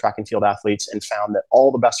successful track and field athletes and found that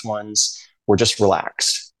all the best ones were just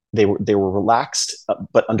relaxed. They were relaxed,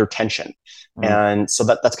 but under tension. Mm. And so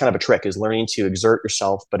that's kind of a trick, is learning to exert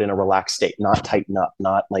yourself, but in a relaxed state, not tighten up,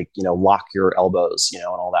 not like, lock your elbows, and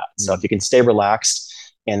all that. So if Mm. you can stay relaxed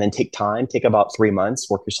and then take about 3 months,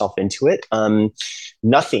 work yourself into it.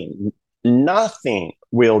 Nothing, nothing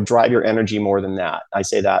will drive your energy more than that. I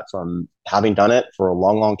say that from having done it for a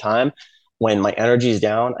long, long time. When my energy is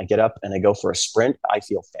down, I get up and I go for a sprint. I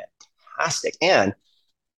feel fantastic. And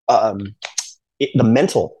um, the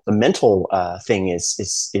mental thing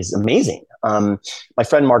is amazing. My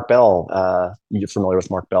friend Mark Bell, you're familiar with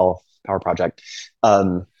Mark Bell, Power Project.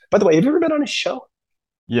 By the way, have you ever been on his show?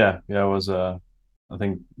 Yeah, I was I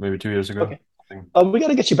think maybe 2 years ago. Okay. I think. We got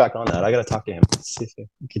to get you back on that. I got to talk to him. See if we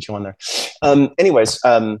can get you on there. Anyways,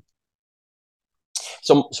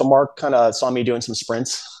 so Mark kind of saw me doing some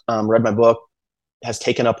sprints, read my book, has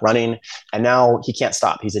taken up running, and now he can't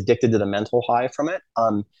stop. He's addicted to the mental high from it.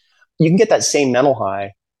 You can get that same mental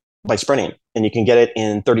high by sprinting, and you can get it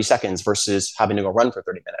in 30 seconds versus having to go run for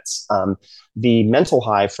 30 minutes. The mental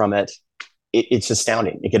high from it's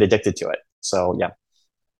astounding. You get addicted to it. So yeah.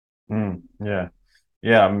 Yeah.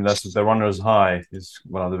 Yeah, I mean that's the runner's high is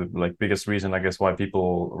one of the like biggest reason I guess why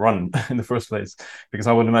people run in the first place. Because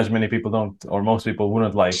I would imagine many people don't, or most people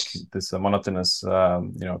wouldn't like this monotonous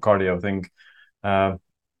cardio thing. Uh,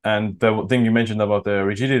 and the thing you mentioned about the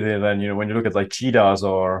rigidity, then when you look at like cheetahs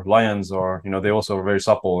or lions, or they also are very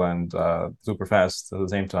supple and super fast at the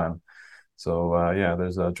same time. So yeah,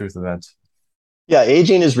 there's a truth to that. Yeah,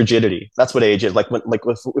 aging is rigidity. That's what age is.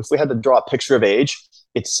 If we had to draw a picture of age,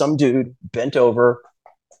 it's some dude bent over,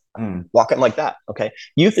 Mm. walking like that. Okay.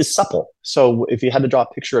 Youth is supple. So if you had to draw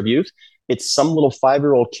a picture of youth, it's some little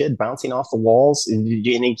 5-year-old kid bouncing off the walls, and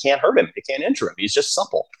you can't hurt him. You can't injure him. He's just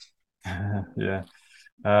supple. Yeah.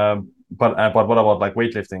 But what about like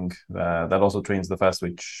weightlifting? That also trains the fast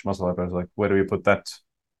twitch muscle fibers. Like, where do you put that?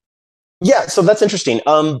 Yeah. So that's interesting.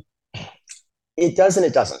 It does and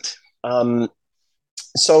it doesn't.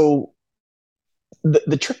 So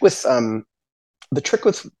the trick with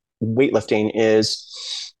weightlifting is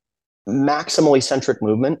maximally centric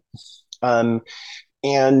movement.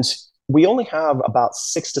 And we only have about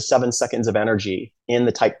 6 to 7 seconds of energy in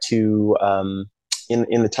the type 2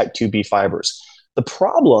 in the type 2B fibers. The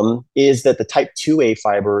problem is that the type 2A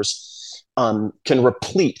fibers can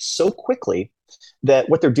replete so quickly that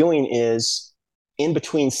what they're doing is, in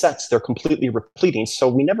between sets, they're completely repleting. So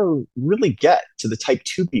we never really get to the type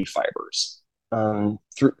 2B fibers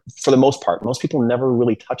for the most part. Most people never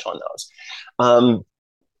really touch on those.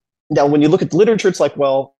 Now, when you look at the literature, it's like,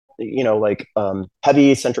 well,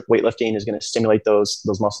 heavy eccentric weightlifting is going to stimulate those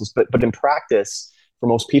muscles, but in practice, for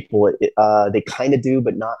most people, they kind of do,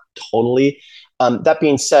 but not totally. That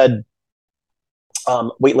being said,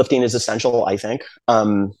 weightlifting is essential, I think.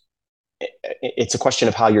 It's a question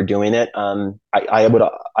of how you're doing it. I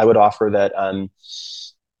would offer that,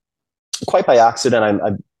 quite by accident,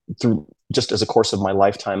 I'm through just as a course of my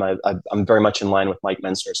lifetime, I'm very much in line with Mike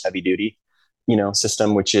Mensner's heavy duty,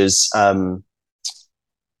 system, which is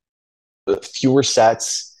fewer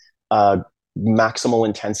sets, maximal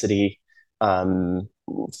intensity,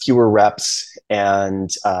 fewer reps, and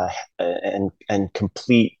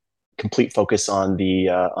complete focus on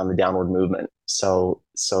the downward movement. So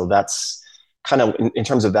that's kind of in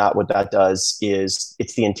terms of that. What that does is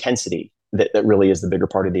it's the intensity that really is the bigger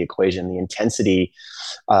part of the equation. The intensity,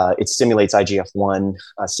 it stimulates IGF-1,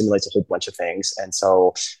 stimulates a whole bunch of things. And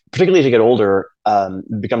so particularly as you get older,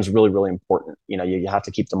 it becomes really, really important. You have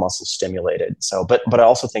to keep the muscles stimulated. So, but I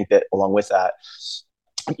also think that along with that,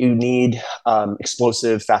 you need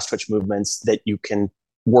explosive, fast twitch movements that you can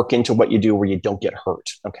work into what you do where you don't get hurt.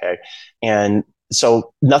 Okay. And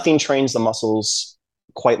so nothing trains the muscles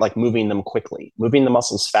quite like moving them quickly. Moving the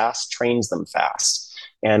muscles fast trains them fast.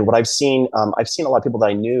 And what I've seen a lot of people that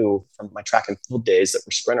I knew from my track and field days that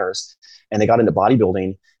were sprinters, and they got into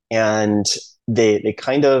bodybuilding, and they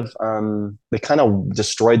kind of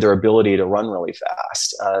destroyed their ability to run really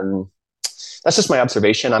fast. That's just my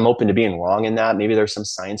observation. I'm open to being wrong in that. Maybe there's some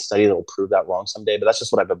science study that will prove that wrong someday, but that's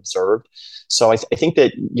just what I've observed. So I think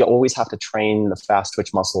that you always have to train the fast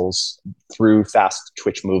twitch muscles through fast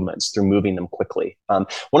twitch movements, through moving them quickly. One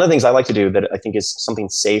of the things I like to do that I think is something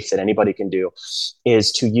safe that anybody can do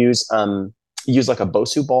is to use like a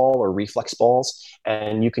Bosu ball or reflex balls,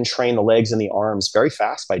 and you can train the legs and the arms very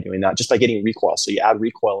fast by doing that, just by getting recoil. So you add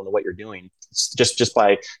recoil into what you're doing, just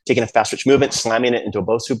by taking a fast twitch movement, slamming it into a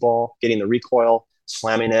Bosu ball, getting the recoil,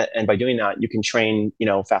 slamming it, and by doing that, you can train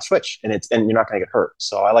fast twitch, and you're not going to get hurt.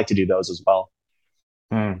 So I like to do those as well.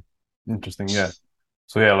 Interesting. Yeah.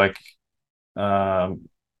 So yeah, like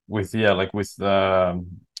with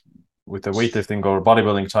with the weightlifting or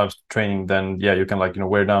bodybuilding type training, then yeah, you can like, you know,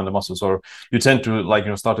 wear down the muscles, or you tend to like,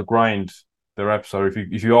 you know, start to grind the reps. Or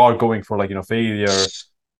if you are going for like, you know, failure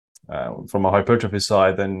from a hypertrophy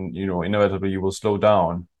side, then, you know, inevitably you will slow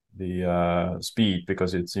down the speed,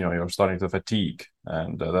 because it's, you know, you're starting to fatigue,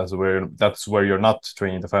 and that's where you're not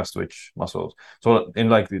training the fast twitch muscles. So in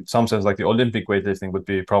like some sense, like the Olympic weightlifting would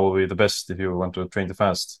be probably the best if you want to train the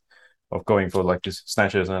fast, of going for like these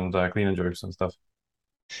snatches and clean and jerks and stuff.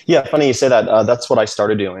 Yeah, funny you say that. That's what I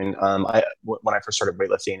started doing. When I first started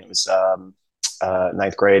weightlifting, it was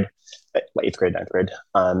ninth grade, eighth grade, ninth grade,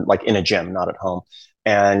 like in a gym, not at home.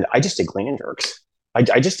 And I just did clean and jerks.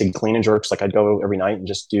 I just did clean and jerks. Like I'd go every night and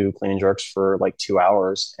just do clean and jerks for like 2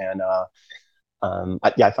 hours. And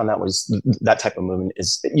I found that type of movement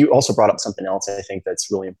is. You also brought up something else I think that's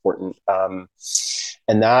really important,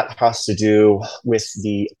 and that has to do with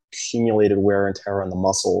the accumulated wear and tear on the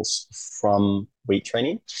muscles from weight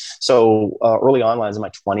training. So early on, when I was in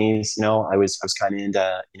my 20s, you know, I was kind of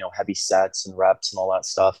into, you know, heavy sets and reps and all that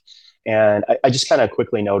stuff, and I just kind of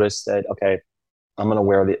quickly noticed that, okay, I'm gonna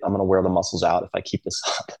wear the muscles out if I keep this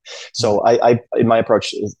up. So I in my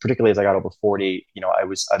approach, particularly as I got over 40, you know,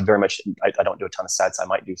 I'm very much I don't do a ton of sets. I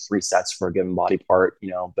might do 3 sets for a given body part,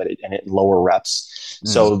 you know, but it lower reps.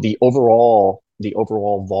 So the overall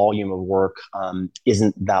volume of work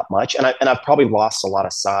isn't that much, and I've probably lost a lot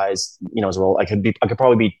of size, you know, as well. I could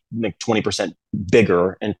probably be like 20%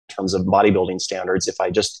 bigger in terms of bodybuilding standards if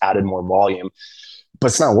I just added more volume, but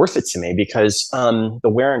it's not worth it to me because the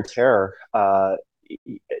wear and tear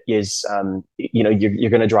is, you know, you're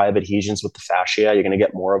going to drive adhesions with the fascia. You're going to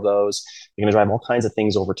get more of those. You're going to drive all kinds of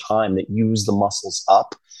things over time that use the muscles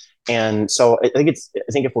up. And so I think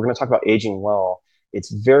if we're going to talk about aging well, it's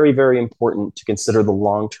very, very important to consider the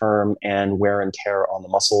long term and wear and tear on the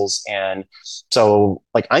muscles. And so,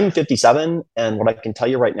 like, I'm 57, and what I can tell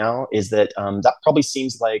you right now is that that probably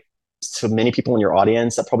seems like, to many people in your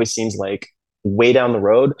audience, that probably seems like way down the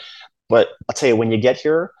road. But I'll tell you, when you get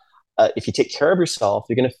here, if you take care of yourself,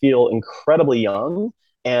 you're going to feel incredibly young,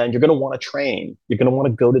 and you're going to want to train. You're going to want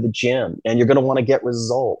to go to the gym, and you're going to want to get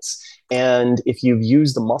results. And if you've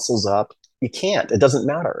used the muscles up, you can't. It doesn't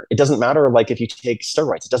matter. It doesn't matter. Like if you take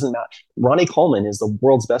steroids, it doesn't matter. Ronnie Coleman is the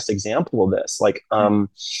world's best example of this. Like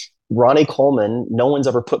Ronnie Coleman, no one's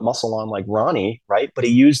ever put muscle on like Ronnie, right? But he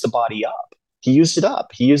used the body up. He used it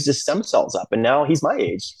up. He used his stem cells up, and now he's my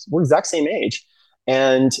age. We're exact same age,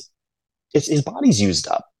 and his body's used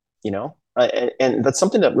up. You know, and that's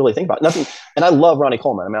something to really think about. Nothing. And I love Ronnie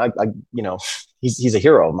Coleman. I mean, I you know, he's a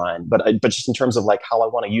hero of mine. But just in terms of like how I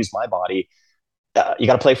want to use my body, you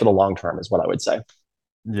got to play for the long term, is what I would say.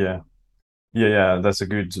 Yeah. Yeah, that's a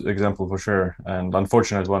good example for sure, and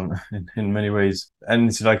unfortunate one in many ways. And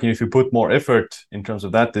it's like, if you put more effort in terms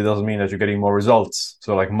of that, it doesn't mean that you're getting more results.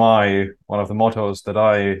 So like one of the mottos that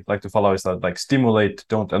I like to follow is that, like, stimulate,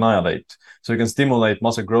 don't annihilate. So you can stimulate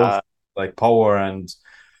muscle growth, like power and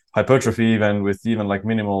hypertrophy, even with like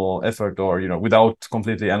minimal effort, or, you know, without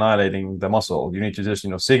completely annihilating the muscle. You need to just, you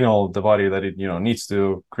know, signal the body that it, you know, needs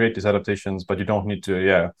to create these adaptations, but you don't need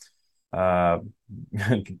to,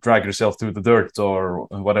 drag yourself through the dirt or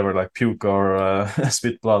whatever, like puke or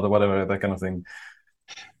spit blood or whatever, that kind of thing.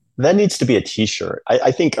 That needs to be a t-shirt.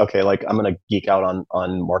 I think, okay, like I'm going to geek out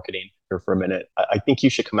on marketing here for a minute. I think you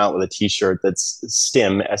should come out with a t-shirt that's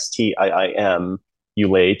STIM, STIIM,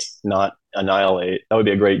 ulate, not annihilate. That would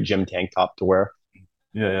be a great gym tank top to wear.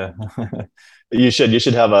 Yeah. You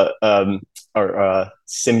should have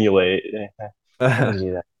simulate. How do you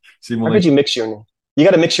do that? Simulate. How could you mix your? You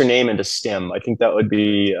got to mix your name into STIM. I think that would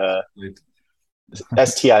be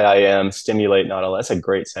STIIM, stimulate, not a. That's a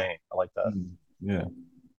great saying. I like that. Yeah.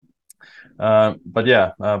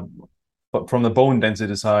 But from the bone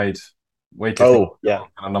density side,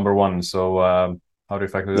 weightlifting number one. So how do you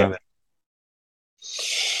factor that in?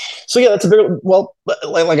 So yeah, that's a very well.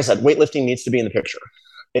 Like I said, weightlifting needs to be in the picture.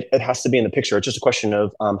 It has to be in the picture. It's just a question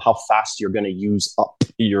of how fast you're going to use up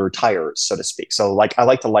your tires, so to speak. So like I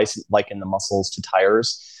like to liken the muscles to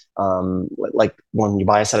tires. Like when you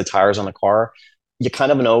buy a set of tires on a car, you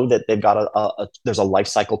kind of know that they've got there's a life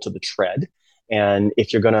cycle to the tread. And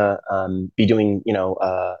if you're going to be doing,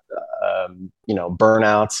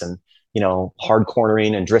 burnouts and, hard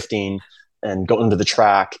cornering and drifting and go into the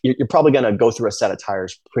track, you're probably going to go through a set of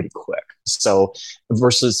tires pretty quick. So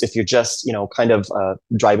versus if you're just, kind of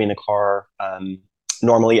driving the car,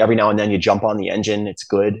 normally every now and then you jump on the engine. It's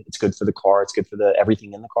good. It's good for the car. It's good for the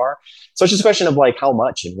everything in the car. So it's just a question of like how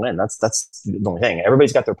much and when. That's the only thing.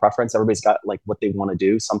 Everybody's got their preference. Everybody's got like what they want to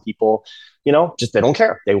do. Some people, just they don't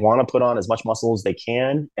care. They want to put on as much muscle as they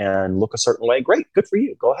can and look a certain way. Great, good for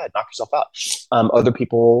you. Go ahead, knock yourself out. Other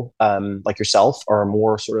people, like yourself, are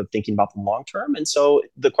more sort of thinking about the long term. And so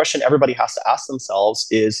the question everybody has to ask themselves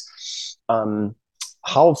is,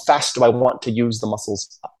 how fast do I want to use the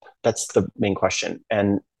muscles up? That's the main question.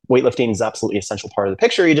 And weightlifting is absolutely essential part of the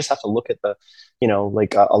picture. You just have to look at the,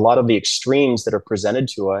 like a lot of the extremes that are presented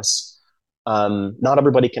to us. Not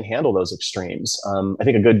everybody can handle those extremes. I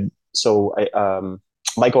think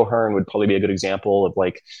Mike O'Hearn would probably be a good example of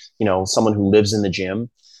like, someone who lives in the gym,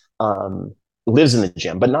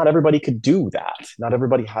 but not everybody could do that. Not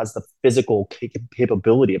everybody has the physical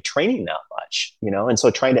capability of training that much, and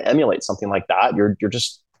so trying to emulate something like that, you're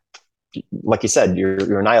just, like you said,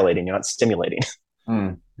 you're annihilating, you're not stimulating.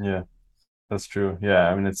 Yeah, that's true. Yeah,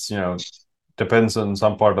 I mean, it's, depends on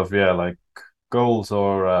some part of, like goals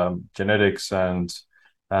or genetics and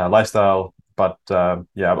lifestyle. But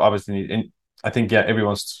obviously, I think,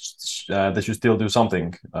 everyone's, they should still do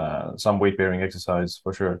something, some weight bearing exercise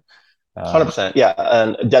for sure. 100%. Yeah.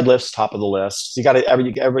 And deadlifts, top of the list.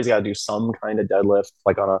 Everybody's got to do some kind of deadlift,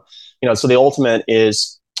 like on a, so the ultimate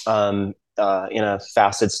is, in a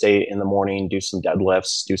fasted state in the morning, do some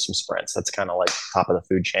deadlifts, do some sprints. That's kind of like top of the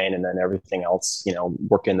food chain. And then everything else,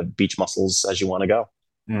 work in the beach muscles as you want to go.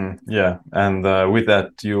 Yeah. And with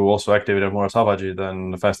that, you also activated more autophagy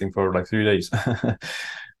than fasting for like 3 days.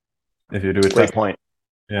 If you do it. Great point.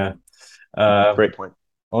 Yeah. Great point.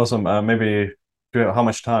 Awesome. Maybe how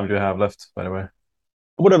much time do you have left, by the way?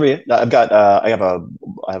 Whatever I've got. I have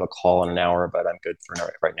a call in an hour, but I'm good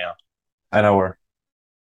for right now. An hour.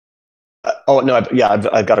 Oh no!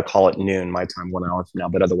 I've got a call at noon my time, 1 hour from now.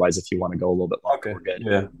 But otherwise, if you want to go a little bit longer, okay, we're good.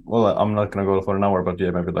 Yeah. Well, I'm not gonna go for an hour, but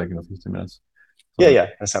maybe like 15 minutes. So, yeah,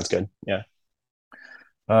 that sounds good. Yeah.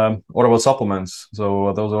 What about supplements?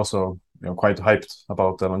 So those are also quite hyped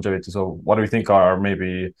about the longevity. So what do you think are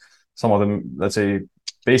maybe some of them, let's say,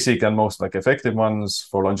 basic and most like effective ones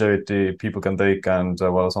for longevity people can take, and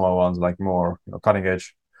some of the ones like more cutting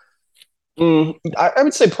edge? I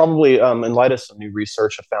would say probably, in light of some new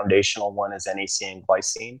research, a foundational one is NAC and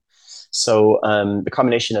glycine. So the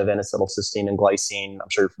combination of N-acetylcysteine and glycine, I'm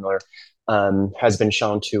sure you're familiar, has been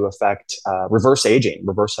shown to affect reverse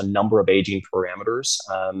a number of aging parameters.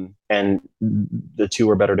 And the two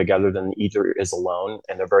are better together than either is alone,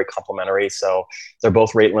 and they're very complementary. So they're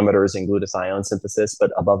both rate limiters in glutathione synthesis,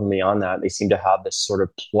 but above and beyond that, they seem to have this sort of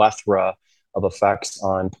plethora of effects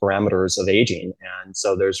on parameters of aging. And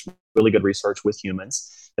so there's really good research with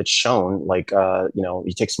humans that's shown, like,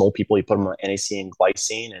 you take small people, you put them on NAC and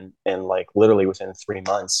glycine, and like literally within 3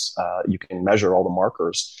 months, you can measure all the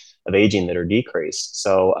markers of aging that are decreased.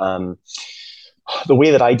 So the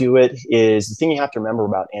way that I do it is, the thing you have to remember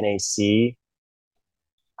about NAC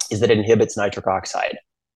is that it inhibits nitric oxide.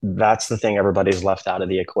 That's the thing everybody's left out of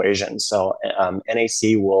the equation. So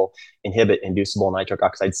NAC will inhibit inducible nitric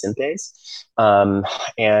oxide synthase.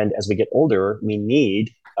 And as we get older,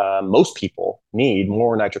 most people need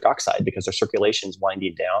more nitric oxide because their circulation is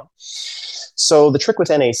winding down. So the trick with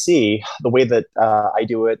NAC, the way that I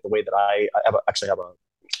do it, the way that I actually have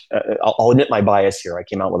I'll admit my bias here. I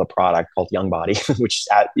came out with a product called Young Body, which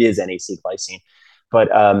is NAC glycine.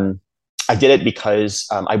 But I did it because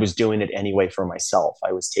I was doing it anyway for myself.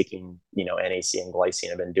 I was taking, NAC and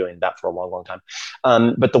glycine. I've been doing that for a long, long time.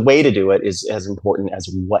 But the way to do it is as important as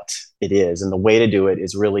what it is. And the way to do it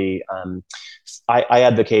is really, I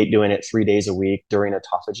advocate doing it 3 days a week during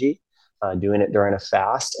autophagy, doing it during a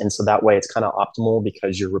fast. And so that way it's kind of optimal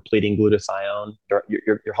because you're repleting glutathione.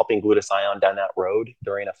 You're helping glutathione down that road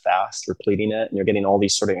during a fast, repleting it, and you're getting all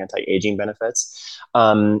these sort of anti-aging benefits.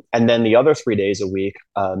 And then the other 3 days a week,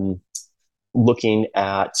 looking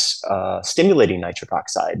at stimulating nitric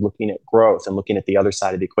oxide, looking at growth, and looking at the other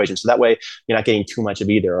side of the equation. So that way you're not getting too much of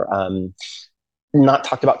either. Not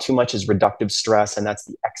talked about too much is reductive stress, and that's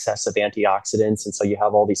the excess of antioxidants. And so you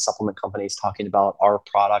have all these supplement companies talking about our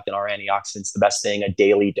product and our antioxidants, the best thing, a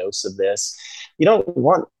daily dose of this. You don't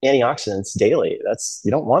want antioxidants daily.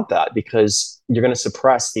 You don't want that, because you're going to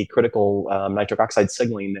suppress the critical nitric oxide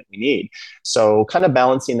signaling that we need. So kind of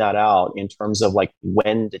balancing that out in terms of like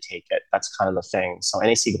when to take it, that's kind of the thing. So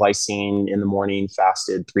NAC glycine in the morning,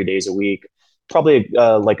 fasted 3 days a week, probably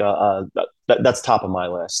that's top of my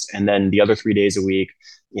list. And then the other 3 days a week,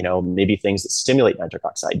 maybe things that stimulate nitric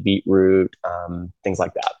oxide, beetroot, things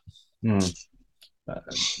like that.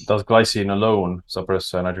 Does glycine alone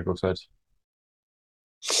suppress nitric oxide?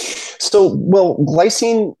 Well,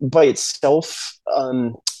 glycine by itself,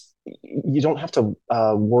 you don't have to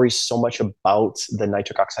worry so much about the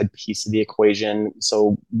nitric oxide piece of the equation.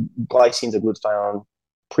 So glycine is a glutathione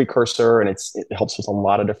precursor, and it helps with a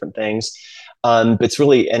lot of different things. But it's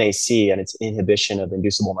really NAC and its inhibition of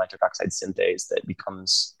inducible nitric oxide synthase that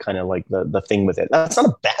becomes kind of like the thing with it. That's not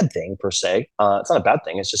a bad thing per se. It's not a bad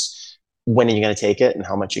thing. It's just when are you going to take it and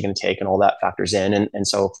how much you're going to take and all that factors in. And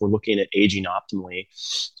so if we're looking at aging optimally,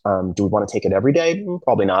 do we want to take it every day?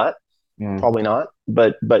 Probably not. Mm. Probably not.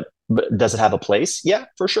 But does it have a place? Yeah,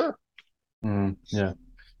 for sure. Yeah,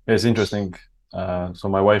 it's interesting. So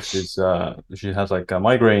my wife is she has like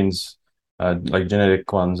migraines, like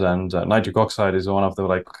genetic ones, and nitric oxide is one of the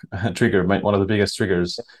like one of the biggest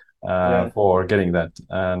triggers Yeah. for getting that.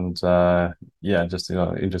 And yeah, just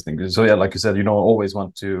interesting. So yeah, like you said, you don't always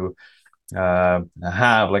want to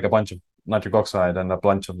have like a bunch of nitric oxide and a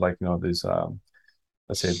bunch of like these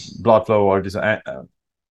let's say blood flow or this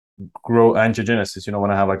grow angiogenesis. You don't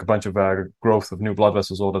want to have like a bunch of growth of new blood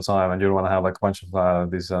vessels all the time, and you don't want to have like a bunch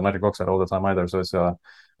of these nitric oxide all the time either. So it's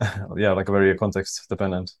yeah, like a very context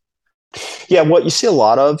dependent. Yeah, what you see a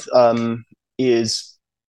lot of is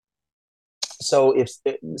so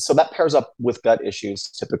that pairs up with gut issues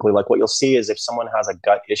typically. Like what you'll see is if someone has a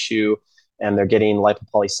gut issue and they're getting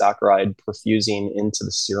lipopolysaccharide perfusing into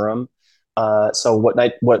the serum. So what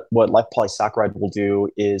lipopolysaccharide will do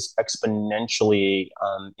is exponentially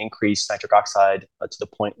increase nitric oxide to the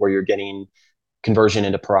point where you're getting conversion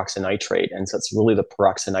into peroxynitrate. And so it's really the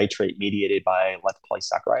peroxynitrate mediated by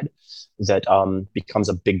lipopolysaccharide that becomes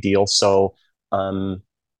a big deal. So what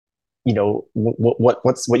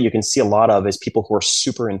you can see a lot of is people who are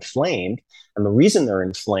super inflamed, and the reason they're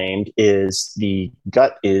inflamed is the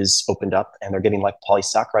gut is opened up and they're getting like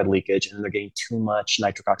polysaccharide leakage, and they're getting too much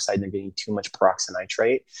nitric oxide and they're getting too much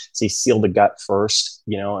peroxynitrate. So you seal the gut first,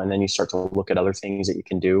 and then you start to look at other things that you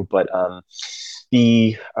can do. But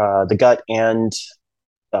the gut and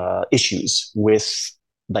issues with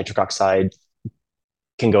nitric oxide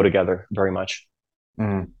can go together very much.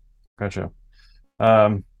 Gotcha.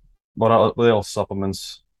 What else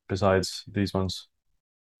supplements besides these ones?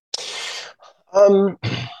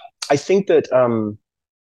 I think that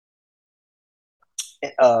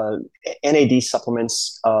NAD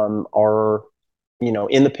supplements are,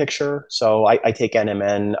 in the picture. So I take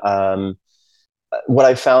NMN. What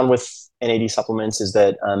I've found with NAD supplements is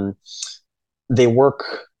that they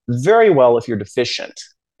work very well if you're deficient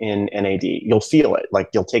in NAD. You'll feel it.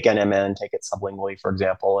 Like you'll take NMN, take it sublingually, for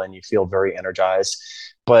example, and you feel very energized.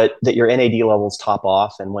 But that your NAD levels top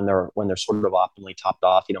off, and when they're sort of optimally topped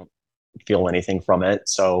off, you don't feel anything from it.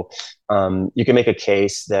 So you can make a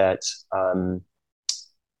case that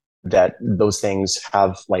that those things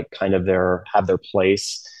have like kind of their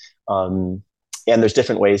place. And there's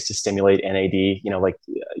different ways to stimulate NAD. Like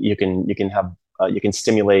you can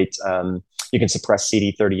stimulate. You can suppress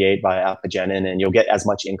CD38 by apigenin, and you'll get as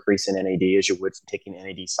much increase in NAD as you would from taking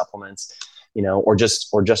NAD supplements. Or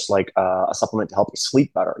just like a supplement to help you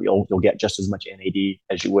sleep better. You'll get just as much NAD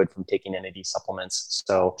as you would from taking NAD supplements.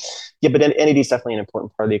 So, yeah, but NAD is definitely an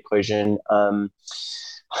important part of the equation.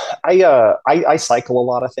 I cycle a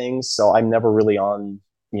lot of things, so I'm never really on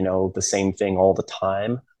the same thing all the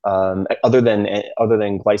time. Other than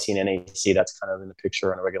glycine NAC, that's kind of in the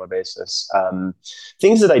picture on a regular basis.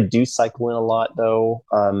 Things that I do cycle in a lot, though,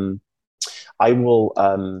 I will.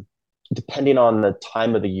 Depending on the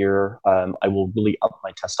time of the year, I will really up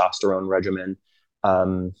my testosterone regimen.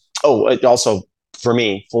 It also, for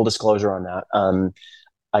me, full disclosure on that, I'm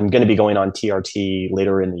going to be going on TRT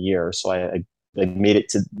later in the year. So I made it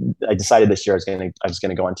to. I decided this year I was going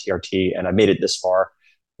to go on TRT, and I made it this far,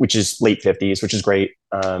 which is late 50s, which is great.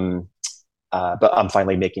 But I'm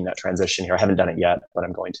finally making that transition here. I haven't done it yet, but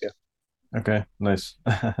I'm going to. Okay, nice.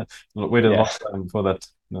 Waited a long time for that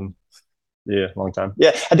then. Yeah, long time.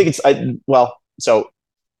 Yeah, I think so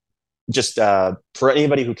just for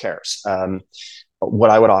anybody who cares, what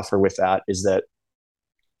I would offer with that is that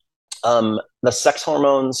the sex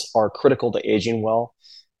hormones are critical to aging well,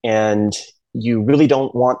 and you really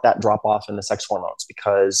don't want that drop off in the sex hormones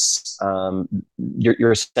because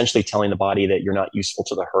you're essentially telling the body that you're not useful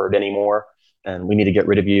to the herd anymore, and we need to get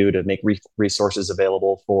rid of you to make resources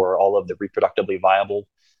available for all of the reproductively viable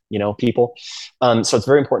people. So it's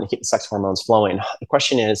very important to keep the sex hormones flowing. The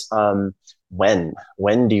question is, when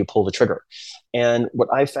do you pull the trigger? And what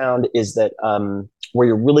I found is that Where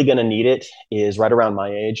you're really going to need it is right around my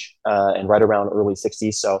age and right around early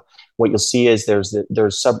 60s. So what you'll see is there's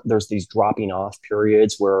these dropping off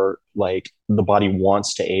periods where like the body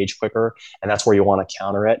wants to age quicker, and that's where you want to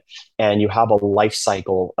counter it. And you have a life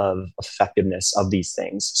cycle of effectiveness of these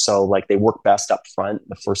things. So like they work best up front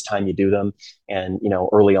the first time you do them, and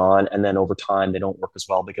early on, and then over time they don't work as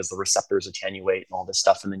well because the receptors attenuate and all this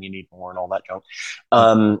stuff, and then you need more and all that junk.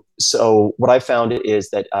 So what I found is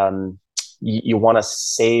that you want to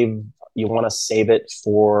save it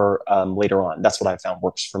for later on. That's what I found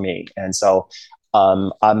works for me. And so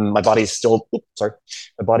my body's still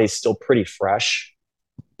pretty fresh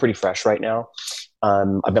right now.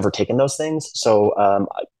 I've never taken those things, so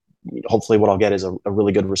hopefully what I'll get is a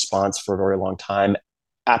really good response for a very long time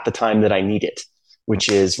at the time that I need it, which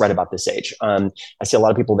is right about this age. I see a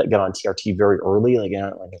lot of people that get on TRT very early, like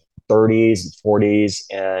 30s and 40s,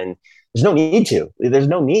 and there's no need to. There's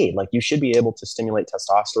no need. Like you should be able to stimulate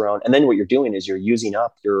testosterone, and then what you're doing is you're using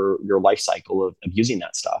up your life cycle of using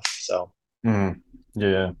that stuff. So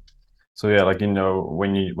yeah. So yeah, like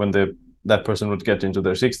when that person would get into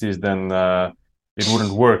their 60s, then it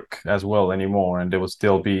wouldn't work as well anymore, and they would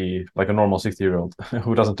still be like a normal 60-year-old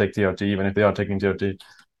who doesn't take TRT, even if they are taking TRT.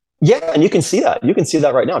 Yeah, and you can see that. You can see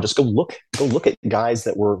that right now. Just go look at guys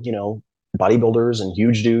that were bodybuilders and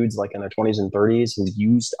huge dudes like in their 20s and 30s who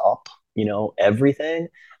used up everything,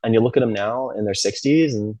 and you look at them now in their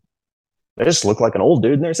 60s and they just look like an old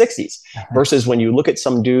dude in their 60s versus when you look at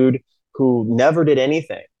some dude who never did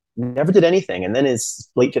anything, and then his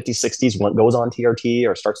late 50s 60s goes on TRT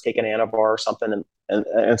or starts taking Anavar or something, and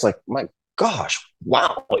it's like, my gosh,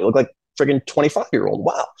 wow, you look like friggin' 25-year-old.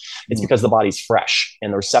 Wow. It's because the body's fresh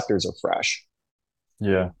and the receptors are fresh.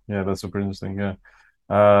 Yeah, that's super interesting. Yeah.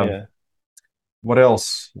 What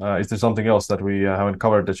else? Is there something else that we haven't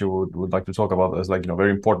covered that you would like to talk about as very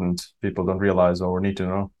important, people don't realize or need to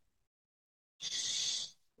know?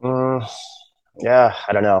 Yeah,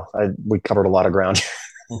 I don't know. We covered a lot of ground.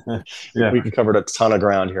 Yeah, we covered a ton of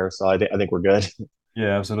ground here, so I think we're good.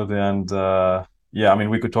 Yeah, absolutely. And I mean,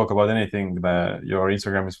 we could talk about anything. Your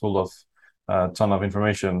Instagram is full of a ton of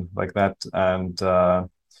information like that, and I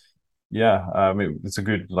mean, it's a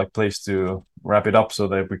good place to wrap it up so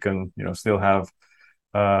that we can still have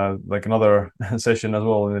another session as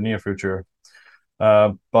well in the near future.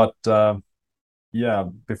 But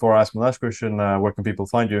before I ask my last question, where can people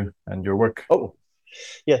find you and your work? Oh,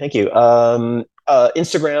 yeah, thank you.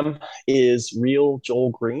 Instagram is Real Joel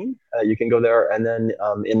Green. You can go there, and then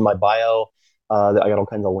in my bio, I got all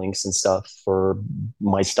kinds of links and stuff for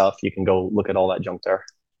my stuff. You can go look at all that junk there.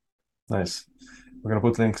 Nice. We're going to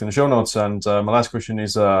put links in the show notes. And my last question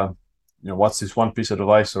is, what's this one piece of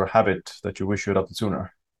advice or habit that you wish you had adopted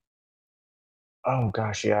sooner? Oh,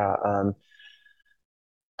 gosh, yeah.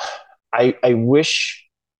 I wish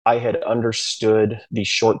I had understood the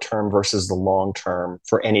short term versus the long term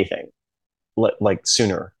for anything, like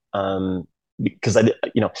sooner. Because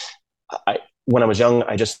when I was young,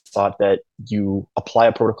 I just thought that you apply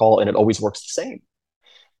a protocol and it always works the same.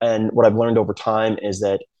 And what I've learned over time is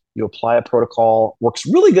that you apply a protocol, works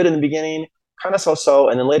really good in the beginning, kind of so,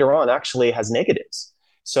 and then later on actually has negatives.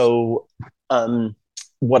 So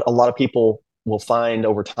what a lot of people will find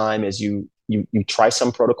over time is you try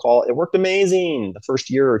some protocol, it worked amazing the first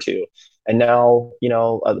year or two. And now,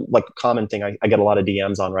 like a common thing I get a lot of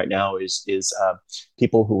DMs on right now is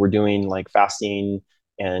people who were doing like fasting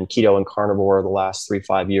and keto and carnivore the last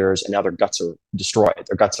 3-5 years, and now their guts are destroyed,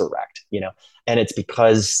 their guts are wrecked, and it's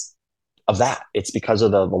because of that. It's because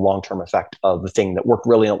of the long-term effect of the thing that worked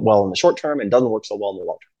really well in the short term and doesn't work so well in the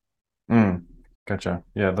long term. Gotcha.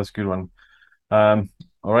 Yeah, that's a good one.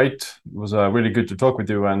 All right. It was really good to talk with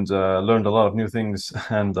you, and learned a lot of new things.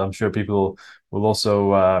 And I'm sure people will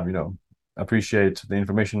also, appreciate the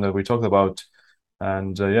information that we talked about.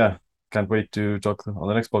 And can't wait to talk on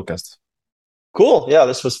the next podcast. Cool. Yeah,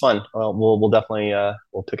 this was fun. We'll definitely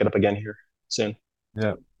we'll pick it up again here soon.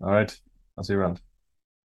 Yeah. All right. I'll see you around.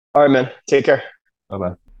 All right, man. Take care.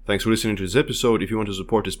 Bye-bye. Thanks for listening to this episode. If you want to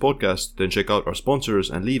support this podcast, then check out our sponsors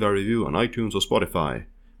and leave a review on iTunes or Spotify.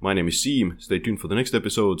 My name is Siim. Stay tuned for the next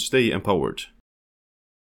episode. Stay empowered.